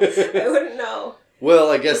 I wouldn't know.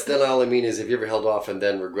 Well, I guess then all I mean is, have you ever held off and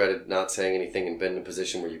then regretted not saying anything and been in a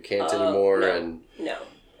position where you can't anymore? No.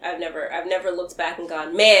 I've never looked back and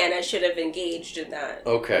gone, man, I should have engaged in that.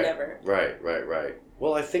 Okay. Never. Right.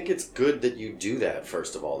 Well, I think it's good that you do that,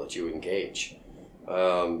 first of all, that you engage.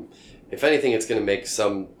 If anything, it's going to make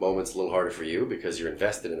some moments a little harder for you because you're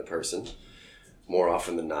invested in a person more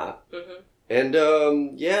often than not. Mm-hmm. And,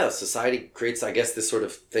 society creates, I guess, this sort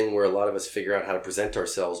of thing where a lot of us figure out how to present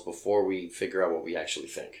ourselves before we figure out what we actually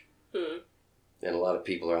think. Mm. And a lot of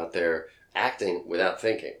people are out there acting without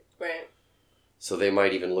thinking. Right. So they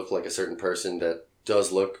might even look like a certain person that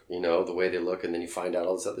does look, you know, the way they look, and then you find out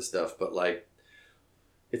all this other stuff. But, like,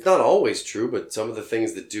 it's not always true, but some of the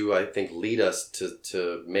things that do, I think, lead us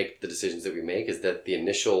to make the decisions that we make is that the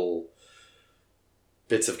initial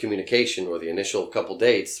bits of communication or the initial couple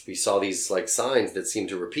dates, we saw these like signs that seemed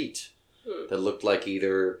to repeat that looked like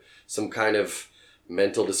either some kind of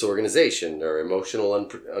mental disorganization or emotional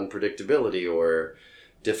unpredictability or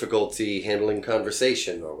difficulty handling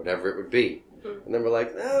conversation or whatever it would be. And then we're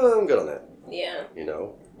like, oh, I'm good on that. Yeah. You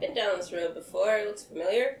know? Been down this road before. It looks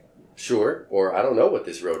familiar. Sure. Or I don't know what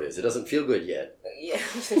this road is. It doesn't feel good yet. Yeah.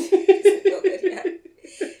 It doesn't feel good yet.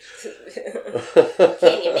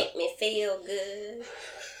 Can you make me feel good?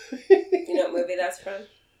 You know what movie that's from?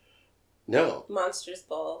 No. Monsters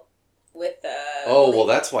Ball. With well,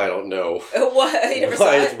 that's why I don't know. What? You never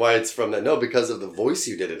saw it? Why it's from that? No, because of the voice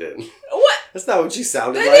you did it in. What? That's not what she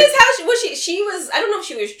sounded like. That is how she was. I don't know if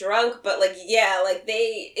she was drunk, but like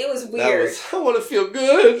it was weird. I want to feel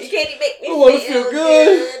good. Can you make me feel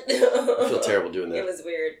good? I feel terrible doing that. It was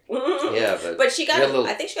weird. Yeah, but she got.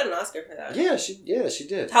 I think she got an Oscar for that. Yeah, she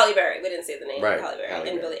did. Halle Berry. We didn't say the name. Right. Halle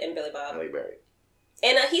Berry and Billy Bob. Halle Berry.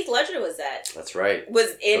 And Heath Ledger was that. That's right.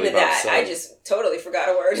 Was into that. I just totally forgot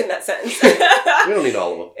a word in that sentence. We don't need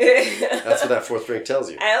all of them. That's what that fourth drink tells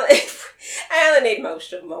you. I only need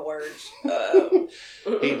most of my words.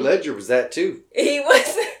 Heath Ledger was that too. He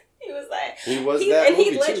was that. He was that. And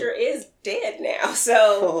Heath Ledger is dead now,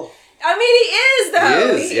 so. I mean, he is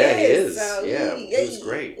though. He is. So he was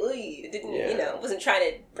great. Didn't wasn't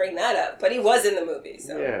trying to bring that up, but he was in the movie.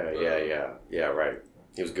 So. Yeah. Right.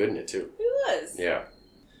 He was good in it too. He was. Yeah.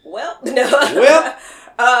 Well, no.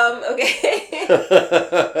 Okay.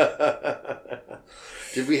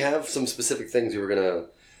 Did we have some specific things we were gonna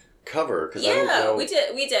cover? Cause I don't know. We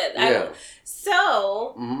did. Yeah.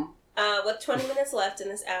 With 20 minutes left in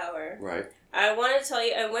this hour, right? I wanted to tell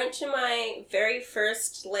you, I went to my very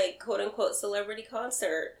first, like, quote unquote celebrity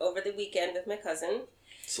concert over the weekend with my cousin.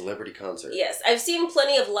 Celebrity concert. Yes, I've seen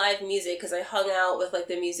plenty of live music because I hung out with like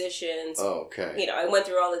the musicians. Oh, okay. You know, I went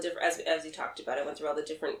through all the different, as you talked about, I went through all the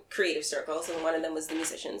different creative circles, and one of them was the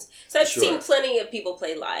musicians. So I've seen plenty of people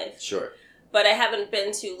play live. Sure. But I haven't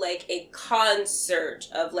been to like a concert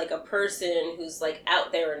of like a person who's like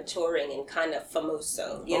out there and touring and kind of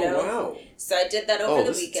famoso, you know? Wow. So I did that over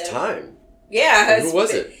the weekend. Is time. Yeah. Who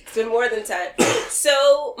was it? It's been more than time.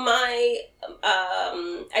 So my,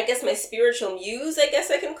 I guess my spiritual muse, I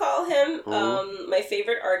guess I can call him, my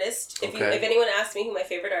favorite artist. If anyone asks me who my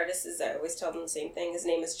favorite artist is, I always tell them the same thing. His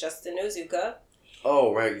name is Justin Nozuka.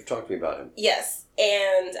 Oh, right. You've talked to me about him. Yes.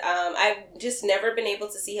 And I've just never been able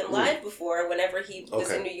to see him live before. Whenever he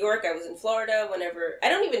was in New York, I was in Florida. I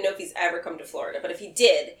don't even know if he's ever come to Florida, but if he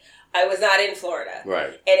did, I was not in Florida.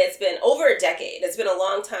 Right. And it's been over a decade. It's been a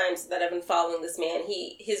long time that I've been following this man.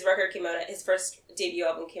 His record came out, his debut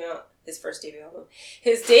album came out. His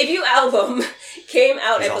debut album came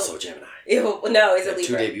out. He's also a Gemini. No, he's a Libra.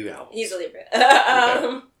 2 debut albums. He's a Libra.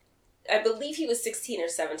 I believe he was 16 or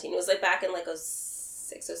 17. It was like back in like 06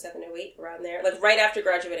 06, 07, 08, around there. Like right after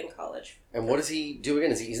graduating college. And what does he do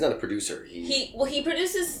again? He's not a producer. He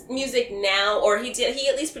produces music now, or he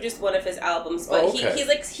at least produced one of his albums. But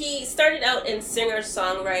he started out in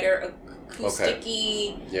singer-songwriter,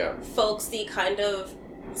 acoustic-y, folksy kind of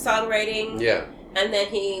songwriting. Yeah. And then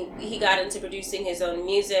he got into producing his own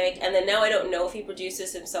music, and then now I don't know if he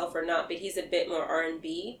produces himself or not, but he's a bit more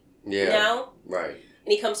R&B now. Right.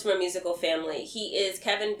 And he comes from a musical family. He is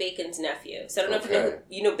Kevin Bacon's nephew. So I don't know if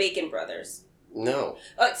you know Bacon Brothers. No.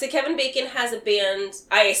 So Kevin Bacon has a band,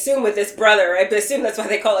 I assume with his brother. I assume that's why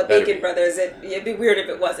they call it Bacon Brothers. It'd be weird if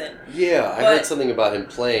it wasn't. Yeah, I heard something about him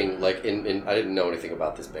playing, like, in I didn't know anything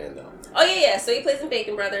about this band, though. Oh, yeah. So he plays in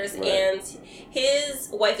Bacon Brothers, and his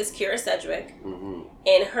wife is Kira Sedgwick,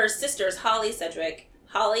 and her sister is Holly Sedgwick.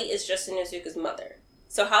 Holly is Justin Nozuka's mother.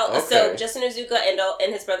 So so Justin Nozuka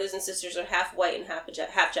and his brothers and sisters are half white and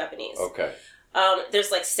half Japanese. Okay.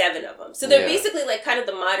 There's like 7 of them. So they're basically like kind of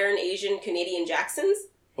the modern Asian Canadian Jacksons.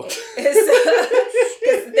 Okay.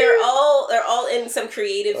 Because they're all in some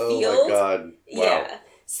creative field. Oh my God. Wow. Yeah.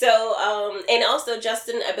 So, and also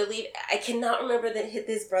Justin, I believe, I cannot remember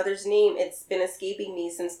his brother's name. It's been escaping me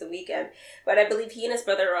since the weekend. But I believe he and his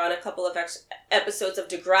brother are on a couple of episodes of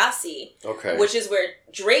Degrassi. Okay. Which is where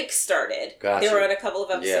Drake started. Gotcha. They were on a couple of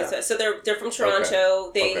episodes. Yeah. So they're from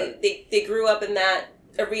Toronto. Okay. They grew up in that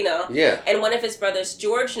arena. Yeah. And one of his brothers,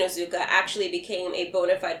 George Nozuka, actually became a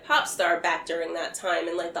bona fide pop star back during that time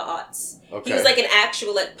in like the aughts. Okay. He was like an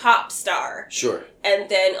actual like pop star. Sure. And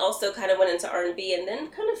then also kind of went into R&B and then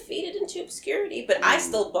kind of faded into obscurity. But I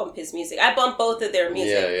still bump his music. I bump both of their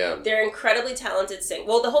music. Yeah. They're incredibly talented singers.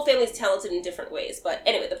 Well, the whole family's talented in different ways. But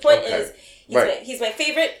anyway, the point is he's my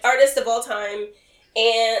favorite artist of all time.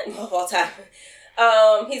 And of all time.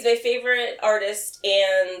 He's my favorite artist,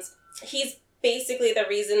 and he's basically the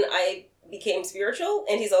reason I became spiritual,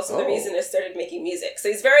 and he's also the reason I started making music. So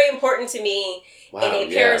he's very important to me in a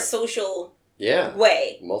parasocial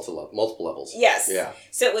way. Multiple levels. Yes. Yeah.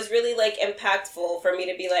 So it was really like impactful for me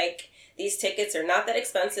to be like, these tickets are not that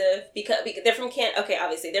expensive because they're from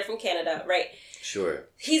obviously they're from Canada, right? Sure.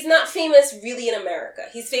 He's not famous really in America.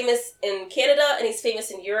 He's famous in Canada and he's famous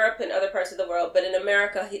in Europe and other parts of the world, but in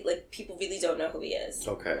America, people really don't know who he is.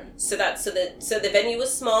 Okay. So the venue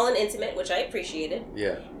was small and intimate, which I appreciated.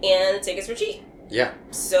 Yeah. And the tickets were cheap. Yeah.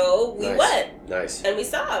 So we went. Nice. And we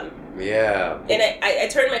saw him. Yeah. And I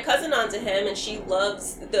turned my cousin on to him, and she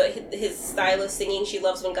loves his style of singing. She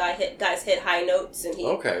loves when guys hit high notes, and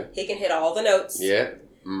he can hit all the notes. Yeah.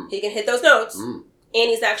 He can hit those notes. And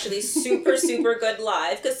he's actually super, super good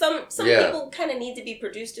live. Because some people kind of need to be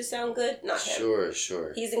produced to sound good. Not him.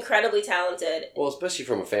 Sure. He's incredibly talented. Well, especially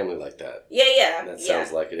from a family like that. Yeah. That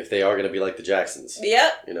sounds like it. If they are going to be like the Jacksons.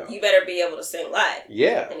 Yep. You know. You better be able to sing live.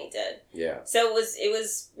 Yeah. And he did. Yeah. So it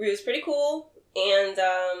was pretty cool. And,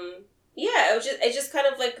 it's just kind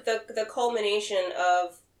of like the culmination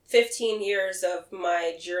of 15 years of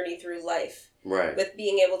my journey through life. Right. With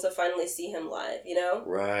being able to finally see him live, you know?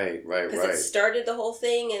 Right. Because it started the whole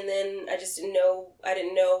thing, and then I just didn't know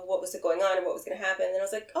what was going on and what was going to happen. And then I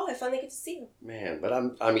was like, oh, I finally get to see him. Man,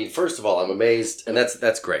 but first of all, I'm amazed, and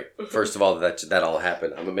that's great. First of all, that all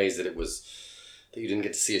happened. I'm amazed that you didn't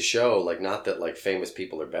get to see a show. Like, not that like famous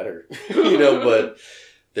people are better, you know, but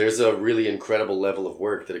there's a really incredible level of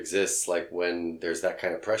work that exists, like when there's that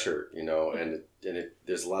kind of pressure, you know, and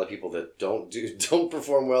there's a lot of people that don't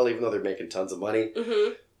perform well, even though they're making tons of money.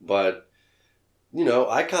 Mm-hmm. But, you know,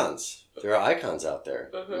 icons. There are icons out there,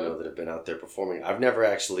 you know, that have been out there performing. I've never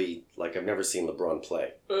seen LeBron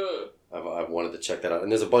play. I've wanted to check that out.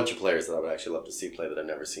 And there's a bunch of players that I would actually love to see play that I've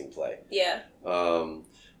never seen play. Yeah.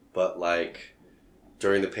 But like,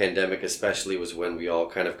 during the pandemic especially was when we all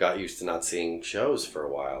kind of got used to not seeing shows for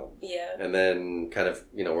a while. Yeah. And then kind of,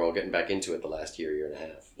 you know, we're all getting back into it the last year and a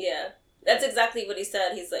half. Yeah. That's exactly what he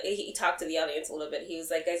said. He's like, he talked to the audience a little bit. He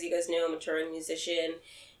was like, as you guys know, I'm a touring musician,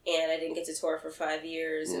 and I didn't get to tour for 5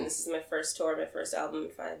 years, and this is my first tour, my first album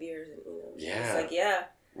in 5 years. And, you know, it's like,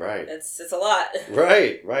 right. It's a lot.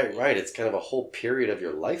 Right. It's kind of a whole period of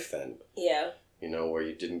your life then. Yeah. You know, where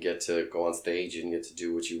you didn't get to go on stage, you didn't get to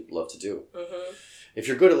do what you love to do. Mm-hmm. If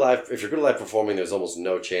you're good at live performing, there's almost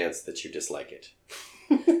no chance that you dislike it.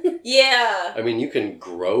 Yeah. I mean, you can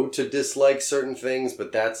grow to dislike certain things,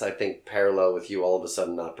 but that's, I think, parallel with you all of a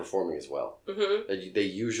sudden not performing as well. Mm-hmm. They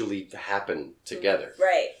usually happen together.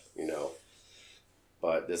 Right. You know.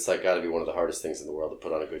 But it's like got to be one of the hardest things in the world to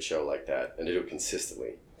put on a good show like that and to do it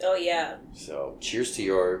consistently. Oh, yeah. So, cheers to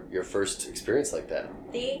your first experience like that.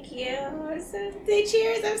 Thank you.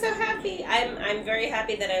 Cheers. I'm so happy. I'm very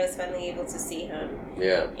happy that I was finally able to see him.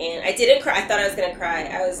 Yeah. And I didn't cry. I thought I was going to cry.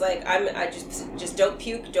 I was like, I just don't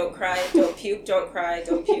puke, don't cry, don't puke, don't cry,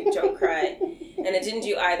 don't puke, don't cry. And I didn't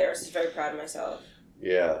do either. I was just very proud of myself.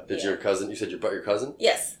 Yeah. Did your cousin, you said you brought your cousin?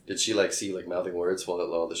 Yes. Did she see you mouthing words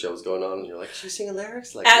while the show was going on? And you're like, she's singing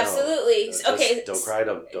lyrics? Absolutely. No, okay. Don't cry.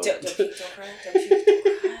 Don't puke, don't cry, don't puke, don't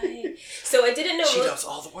cry. So I didn't know. She knows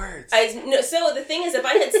all the words. So the thing is, if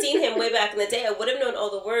I had seen him way back in the day, I would have known all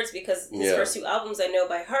the words because his first 2 albums I know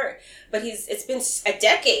by heart. But it's been a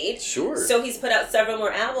decade. Sure. So he's put out several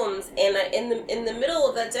more albums, and in the middle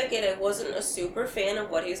of that decade, I wasn't a super fan of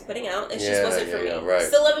what he was putting out. It just wasn't for me. Right.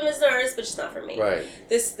 Still love him as an artist, but just not for me. Right.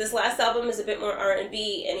 This last album is a bit more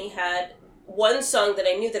R&B, and he had one song that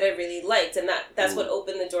I knew that I really liked, and that's what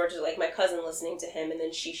opened the door to my cousin listening to him, and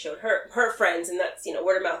then she showed her friends, and that's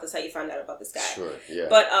word of mouth is how you find out about this guy. Sure, yeah.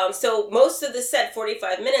 But so most of the set,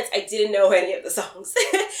 45 minutes, I didn't know any of the songs.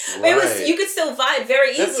 Right. You could still vibe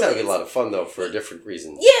very easily. That's gotta be a lot of fun though for a different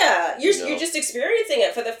reason. Yeah, you're just experiencing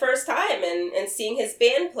it for the first time and seeing his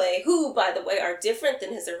band play, who by the way are different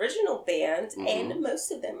than his original band, and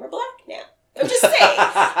most of them are black now. I'm just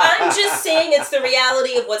saying it's the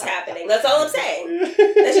reality of what's happening. That's all I'm saying.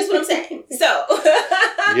 That's just what I'm saying. So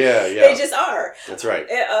yeah, they just are. That's right.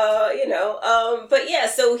 But yeah,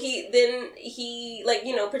 so he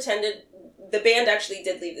pretended. The band actually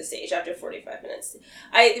did leave the stage after 45 minutes.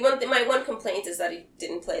 My one complaint is that he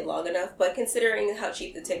didn't play long enough, but considering how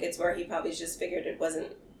cheap the tickets were, he probably just figured it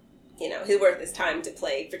wasn't, worth his time to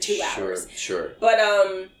play for 2 hours. Sure. But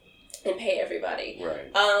and pay everybody.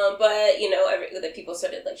 Right. But the people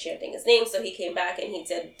started chanting his name, so he came back and he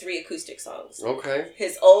did 3 acoustic songs. Okay.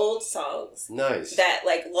 His old songs. Nice. That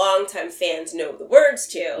longtime fans know the words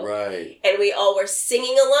to. Right. And we all were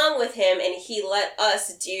singing along with him, and he let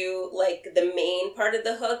us do the main part of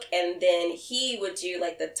the hook, and then he would do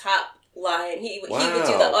the top line. He would do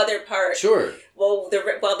the other part. Sure. While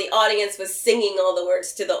the audience was singing all the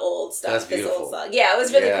words to the old stuff. That's beautiful. His old song. Yeah, it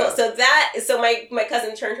was really cool. So my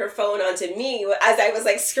cousin turned her phone onto me as I was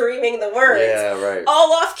screaming the words. Yeah, right.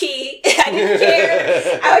 All off key. I didn't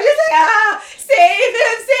care. I was just save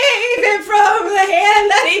him from the hand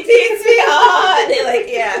that he beats me on.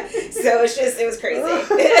 And So it was crazy.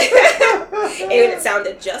 And it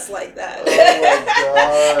sounded just like that. Oh my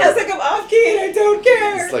God. I was I'm off key and I don't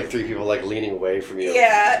care. It's 3 people leaning away from you.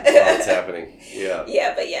 Yeah. While it's happening. Yeah.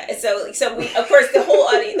 Yeah, but yeah. So we, of course, the whole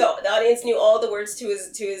audience, the audience knew all the words to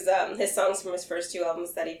his songs from his first 2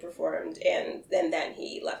 albums that he performed, and then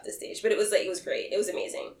he left the stage. But it was great. It was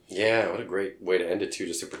amazing. Yeah, what a great way to end it too,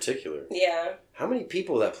 just in particular. Yeah. How many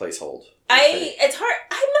people that place hold? It's hard.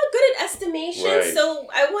 I'm not good at estimation, right. So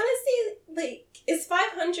I want to say is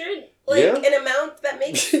 500 an amount that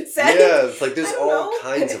makes sense? Yeah, it's there's all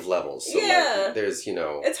kinds of levels. So yeah, there's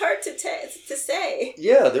it's hard to say.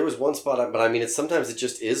 Yeah, there was one spot, but I mean, sometimes it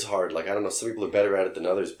just is hard. I don't know, some people are better at it than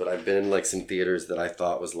others. But I've been in some theaters that I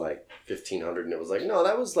thought was 1,500, and it was no,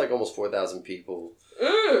 that was almost 4,000 people.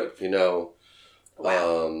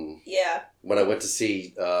 Wow. Yeah. When I went to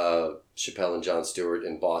see Chappelle and Jon Stewart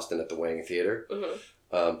in Boston at the Wang Theater,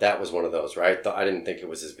 that was one of those, right? I didn't think it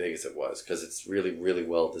was as big as it was because it's really, really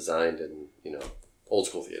well designed and, old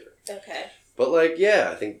school theater. Okay. But I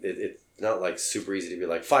think it's not super easy to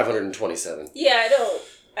be 527. Yeah, I don't.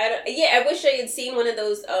 Yeah, I wish I had seen one of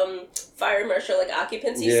those fire marshal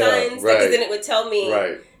occupancy signs, right. Because then it would tell me.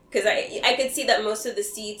 Right. Because I could see that most of the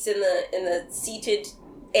seats in the seated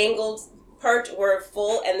angled part were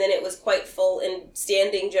full, and then it was quite full in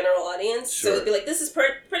standing general audience. Sure. So it'd be this is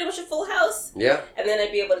pretty much a full house. Yeah. And then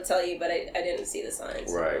I'd be able to tell you, but I didn't see the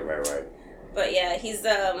signs. Right. But yeah, he's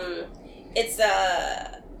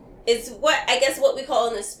it's what we call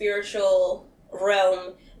in the spiritual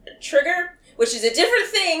realm trigger, which is a different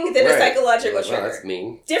thing than a psychological trigger. That's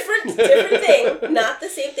mean. Different thing, not the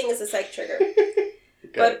same thing as a psych trigger.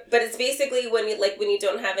 Okay. But it's basically when you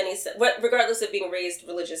don't have any, regardless of being raised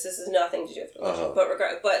religious, this has nothing to do with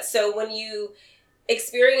religion. But so when you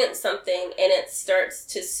experience something and it starts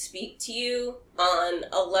to speak to you on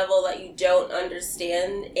a level that you don't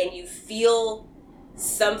understand, and you feel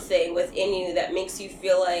something within you that makes you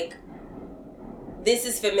feel this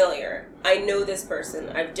is familiar. I know this person.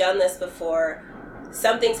 I've done this before.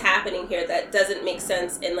 Something's happening here that doesn't make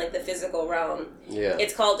sense in the physical realm. Yeah.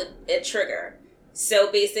 It's called a trigger.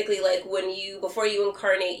 So basically, before you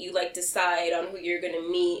incarnate, you decide on who you're going to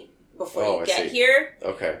meet before you get here.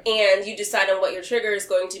 Okay. And you decide on what your trigger is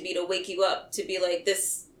going to be to wake you up to be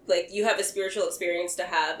this like you have a spiritual experience to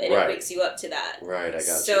have, and it wakes you up to that. Right, I got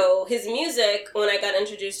you. So his music, when I got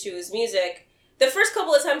introduced to his music, the first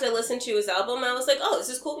couple of times I listened to his album, I was like, oh, this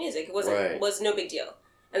is cool music. It was no big deal.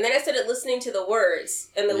 And then I started listening to the words,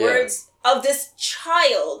 and the words of this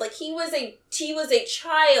child. Like, he was a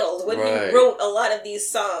child when he wrote a lot of these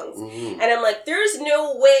songs. Mm-hmm. And I'm like, there's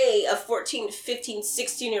no way a 14, 15,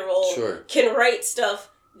 16-year-old can write stuff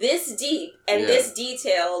this deep and this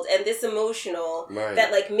detailed and this emotional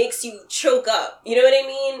that, like, makes you choke up. You know what I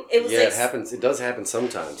mean? It was it happens. It does happen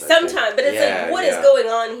sometimes. Sometimes, but it's like, what is going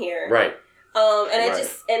on here? Right.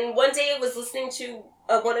 And one day I was listening to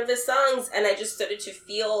one of his songs, and I just started to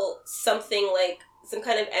feel something like some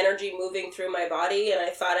kind of energy moving through my body, and I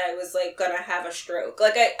thought I was like gonna have a stroke.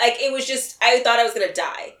 I thought I was gonna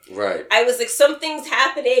die. Right. I was like, something's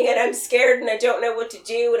happening, and I'm scared, and I don't know what to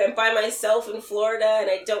do, and I'm by myself in Florida, and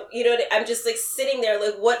I don't, I'm just like sitting there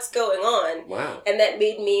like, what's going on? Wow. And that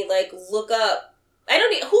made me like look up.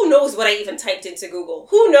 Who knows what I even typed into Google?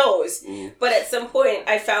 Who knows? Mm. But at some point,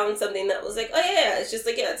 I found something that was like, oh yeah, it's just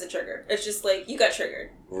like, it's a trigger. It's just like, you got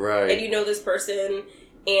triggered. Right. And you know this person,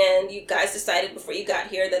 and you guys decided before you got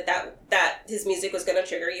here that his music was going to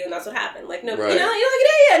trigger you, and that's what happened. Like, no, you're like,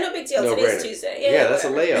 no big deal. Today's Tuesday. Yeah, that's a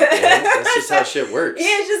layup, man. That's just how shit works. Yeah,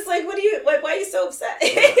 it's just like, why are you so upset?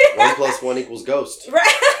 1 + 1 = ghost.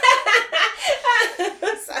 Right.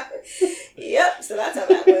 Yep, so that's how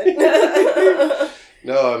that went.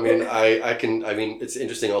 No, I mean, it's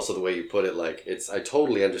interesting also the way you put it. Like, I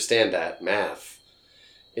totally understand that math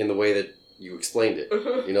in the way that you explained it.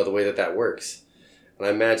 Mm-hmm. You know, the way that works. And I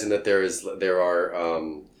imagine that there are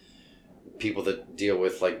people that deal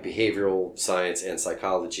with like behavioral science and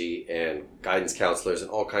psychology and guidance counselors and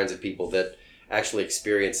all kinds of people that actually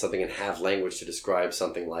experience something and have language to describe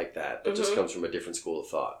something like that. It just comes from a different school of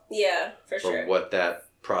thought. Yeah, for sure. Or what that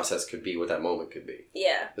process could be, what that moment could be.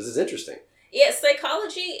 Yeah. This is interesting. Yeah,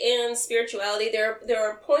 psychology and spirituality. There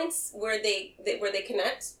are points where they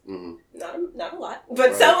connect. Mm-hmm. Not a lot,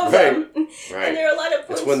 but some of them. Right. And there are a lot of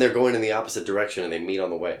points. It's when they're going in the opposite direction and they meet on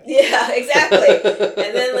the way. Yeah, exactly.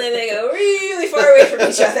 And then they go really far away from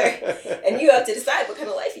each other, and you have to decide what kind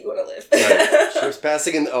of life you want to live. Right. Ship's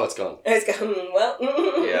passing, and it's gone. It's gone. Well,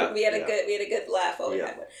 we had a good laugh while we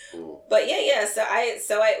had one. Mm. But yeah.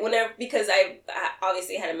 Because I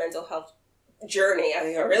obviously had a mental health journey, I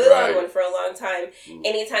think a really long one for a long time.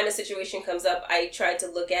 Anytime a situation comes up, I try to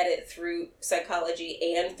look at it through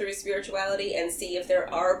psychology and through spirituality and see if there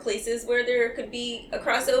are places where there could be a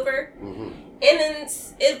crossover. Mm-hmm. And then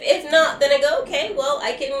if not, then I go, okay, well,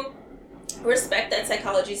 I can respect that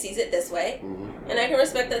psychology sees it this way, and I can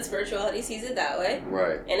respect that spirituality sees it that way.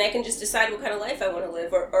 Right. And I can just decide what kind of life I want to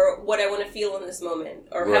live, or what I want to feel in this moment,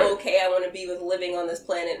 or how okay I want to be with living on this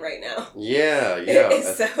planet right now. Yeah.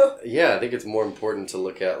 I think it's more important to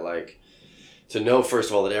look at, like, to know, first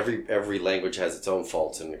of all, that every language has its own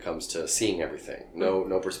faults when it comes to seeing everything.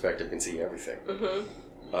 No perspective can see everything.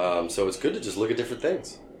 Mm-hmm. So it's good to just look at different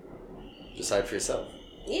things. Decide for yourself.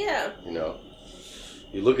 Yeah. You know,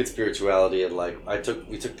 you look at spirituality, and like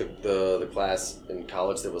we took the class in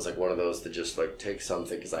college that was like one of those to just like take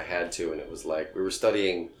something because I had to, and it was like we were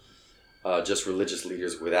studying just religious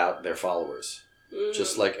leaders without their followers. Mm-hmm.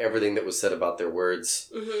 Just like everything that was said about their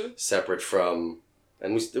words, separate from,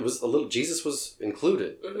 and it was a little, Jesus was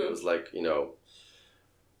included. Mm-hmm. It was like,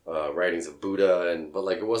 writings of Buddha, but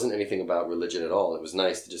like it wasn't anything about religion at all. It was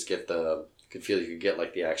nice to just get could feel you could get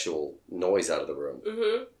like the actual noise out of the room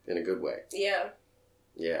in a good way. Yeah.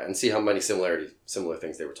 Yeah, and see how many similar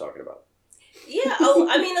things they were talking about. Yeah,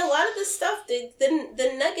 I mean, a lot of the stuff,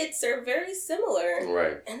 the nuggets are very similar.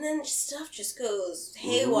 Right. And then stuff just goes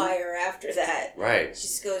haywire after that. Right. It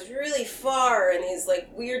just goes really far in these, like,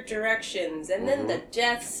 weird directions. And then the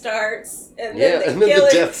death starts. And then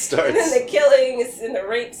the killing and the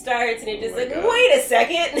rape starts. And you're just wait a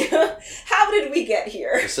second. How did we get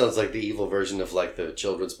here? It sounds like the evil version of, like, the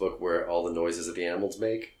children's book where all the noises that the animals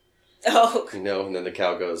make. Oh. And then the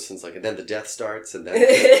cow goes, and it's like, and then the death starts, and then,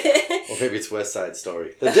 well, maybe it's West Side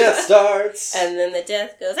Story. The death starts! And then the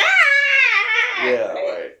death goes, ah! Yeah,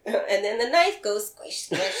 right. And then the knife goes, squish,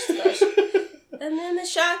 squish, squish. And then the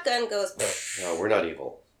shotgun goes, no, we're not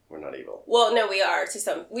evil. We're not evil. Well, no, we are. To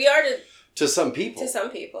some people. To some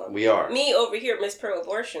people. We are. Me over here, Miss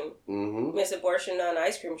Pro-Abortion. Mm-hmm. Miss Abortion on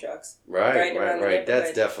ice cream trucks. Right.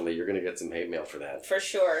 That's definitely, you're going to get some hate mail for that. For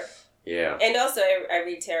sure. Yeah. And also, I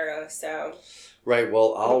read tarot, so. Right,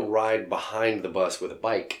 well, I'll ride behind the bus with a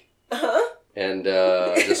bike. Uh-huh. And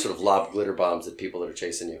just sort of lob glitter bombs at people that are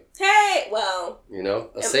chasing you. Hey, well.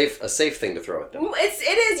 A safe thing to throw at them.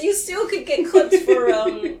 It is. You still could get clipped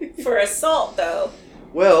for assault, though.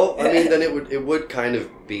 Well, I mean, then it would kind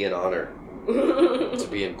of be an honor to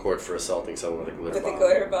be in court for assaulting someone with a glitter bomb. With a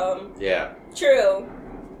glitter bomb. Yeah. True.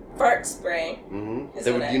 Fart spray. Mm-hmm.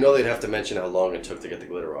 They'd have to mention how long it took to get the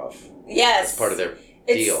glitter off. Yes. That's part of their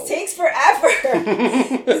deal. It takes forever.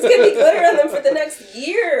 There's going to be glitter on them for the next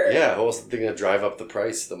year. Yeah, how else are they going to drive up the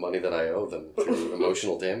price, the money that I owe them through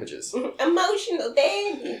emotional damages? Emotional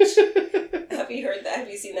damage. Have you heard that? Have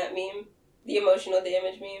you seen that meme? The emotional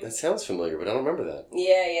damage meme. That sounds familiar, but I don't remember that.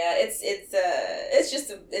 Yeah. It's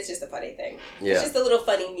just a funny thing. Yeah. It's just a little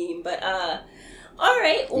funny meme, but all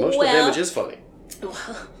right. Emotional damage is funny.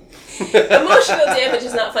 Emotional damage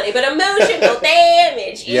is not funny, but emotional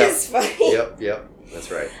damage is funny. Yep. That's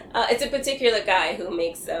right. It's a particular guy who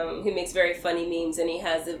makes very funny memes, and he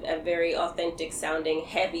has a very authentic sounding,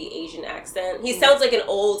 heavy Asian accent. He sounds like an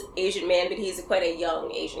old Asian man, but he's quite a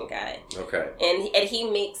young Asian guy. Okay. And he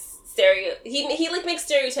makes he makes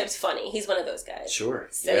stereotypes funny. He's one of those guys. Sure.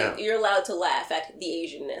 So you're allowed to laugh at the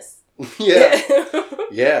Asianness.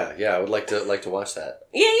 Yeah. I would like to watch that.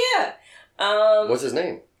 Yeah. What's his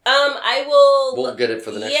name? I will. We'll get it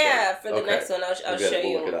for the next one. Yeah, for the next one, I'll show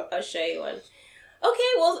you. Look it up. I'll show you one.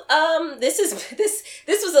 Okay, well, this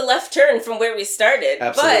was a left turn from where we started.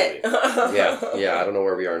 Absolutely. But yeah. I don't know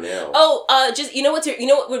where we are now. Oh, just you know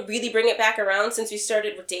what would really bring it back around since we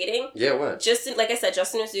started with dating? Yeah, what? Justin, like I said,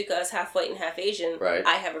 Justin Nozuka is half white and half Asian. Right.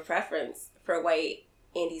 I have a preference for a white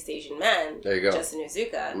and East Asian man. There you go. Justin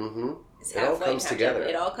Nozuka. Mm-hmm. It all comes together.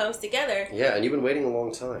 It all comes together. Yeah, and you've been waiting a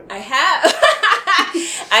long time. I have.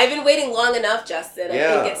 I've been waiting long enough, Justin. I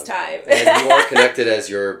think it's time. And you are connected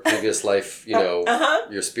as your previous life,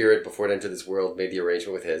 your spirit before it entered this world made the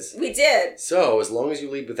arrangement with his. We did. So, as long as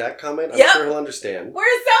you lead with that comment, I'm sure he'll understand. We're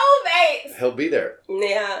soulmates! He'll be there.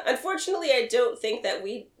 Yeah. Unfortunately, I don't think that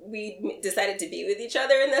we decided to be with each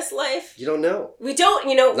other in this life. You don't know. We don't,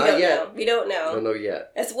 Not yet. know. We don't know. Don't know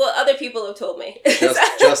yet. That's what other people have told me.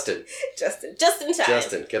 Justin. Just in time.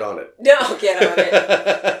 Justin, get on it. No, get on it.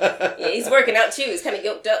 Yeah, he's working out too. He's kind of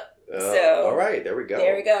yoked up. So all right, there we go.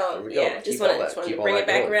 Yeah, just wanted to bring it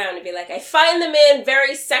back around and be like, I find the man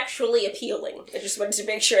very sexually appealing. I just wanted to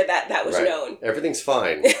make sure that was known. Everything's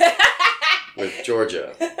fine with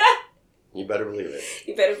Georgia. You better believe it.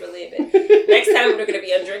 You better believe it. Next time we're going to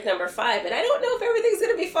be on drink number 5, and I don't know if everything's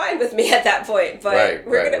going to be fine with me at that point, but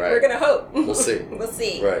we're gonna hope. We'll see. We'll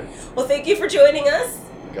see. Right. Well, thank you for joining us.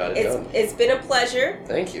 Got it done. It's been a pleasure.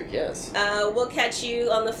 Thank you. Yes. We'll catch you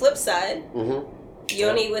on the flip side. Mm-hmm.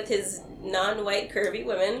 Yoni with his non-white curvy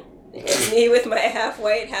women, and me with my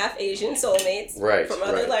half-white, half-Asian soulmates from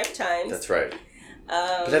other lifetimes. That's right.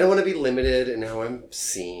 But I don't want to be limited in how I'm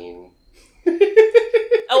seen.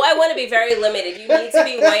 Oh, I want to be very limited. You need to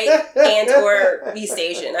be white and or East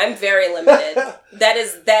Asian. I'm very limited. That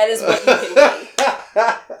is what you can be.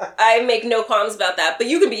 I make no qualms about that, but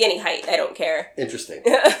you can be any height. I don't care. Interesting.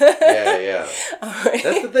 Yeah. Right.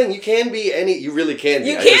 That's the thing. You can be any. You really can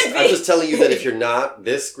be. I'm just telling you that if you're not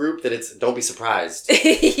this group, that don't be surprised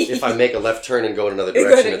if I make a left turn and go in another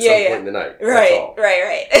direction at some point in the night.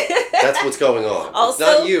 Right. That's what's going on. Also,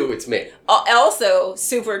 it's not you. It's me. Also,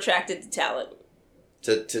 super attracted to talent.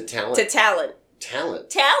 To talent? To talent. Talent.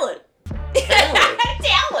 Talent.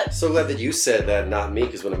 So glad that you said that, not me,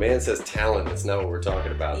 because when a man says talent, that's not what we're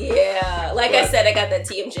talking about. Yeah. I said, I got that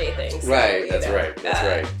TMJ thing. So, right. That's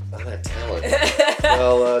right. Oh, that talent.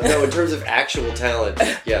 Well, no, in terms of actual talent,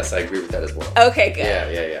 yes, I agree with that as well. Okay, good.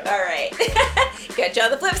 Yeah. All right. Catch you on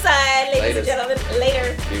the flip side, ladies and gentlemen.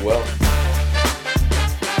 Later. Be well.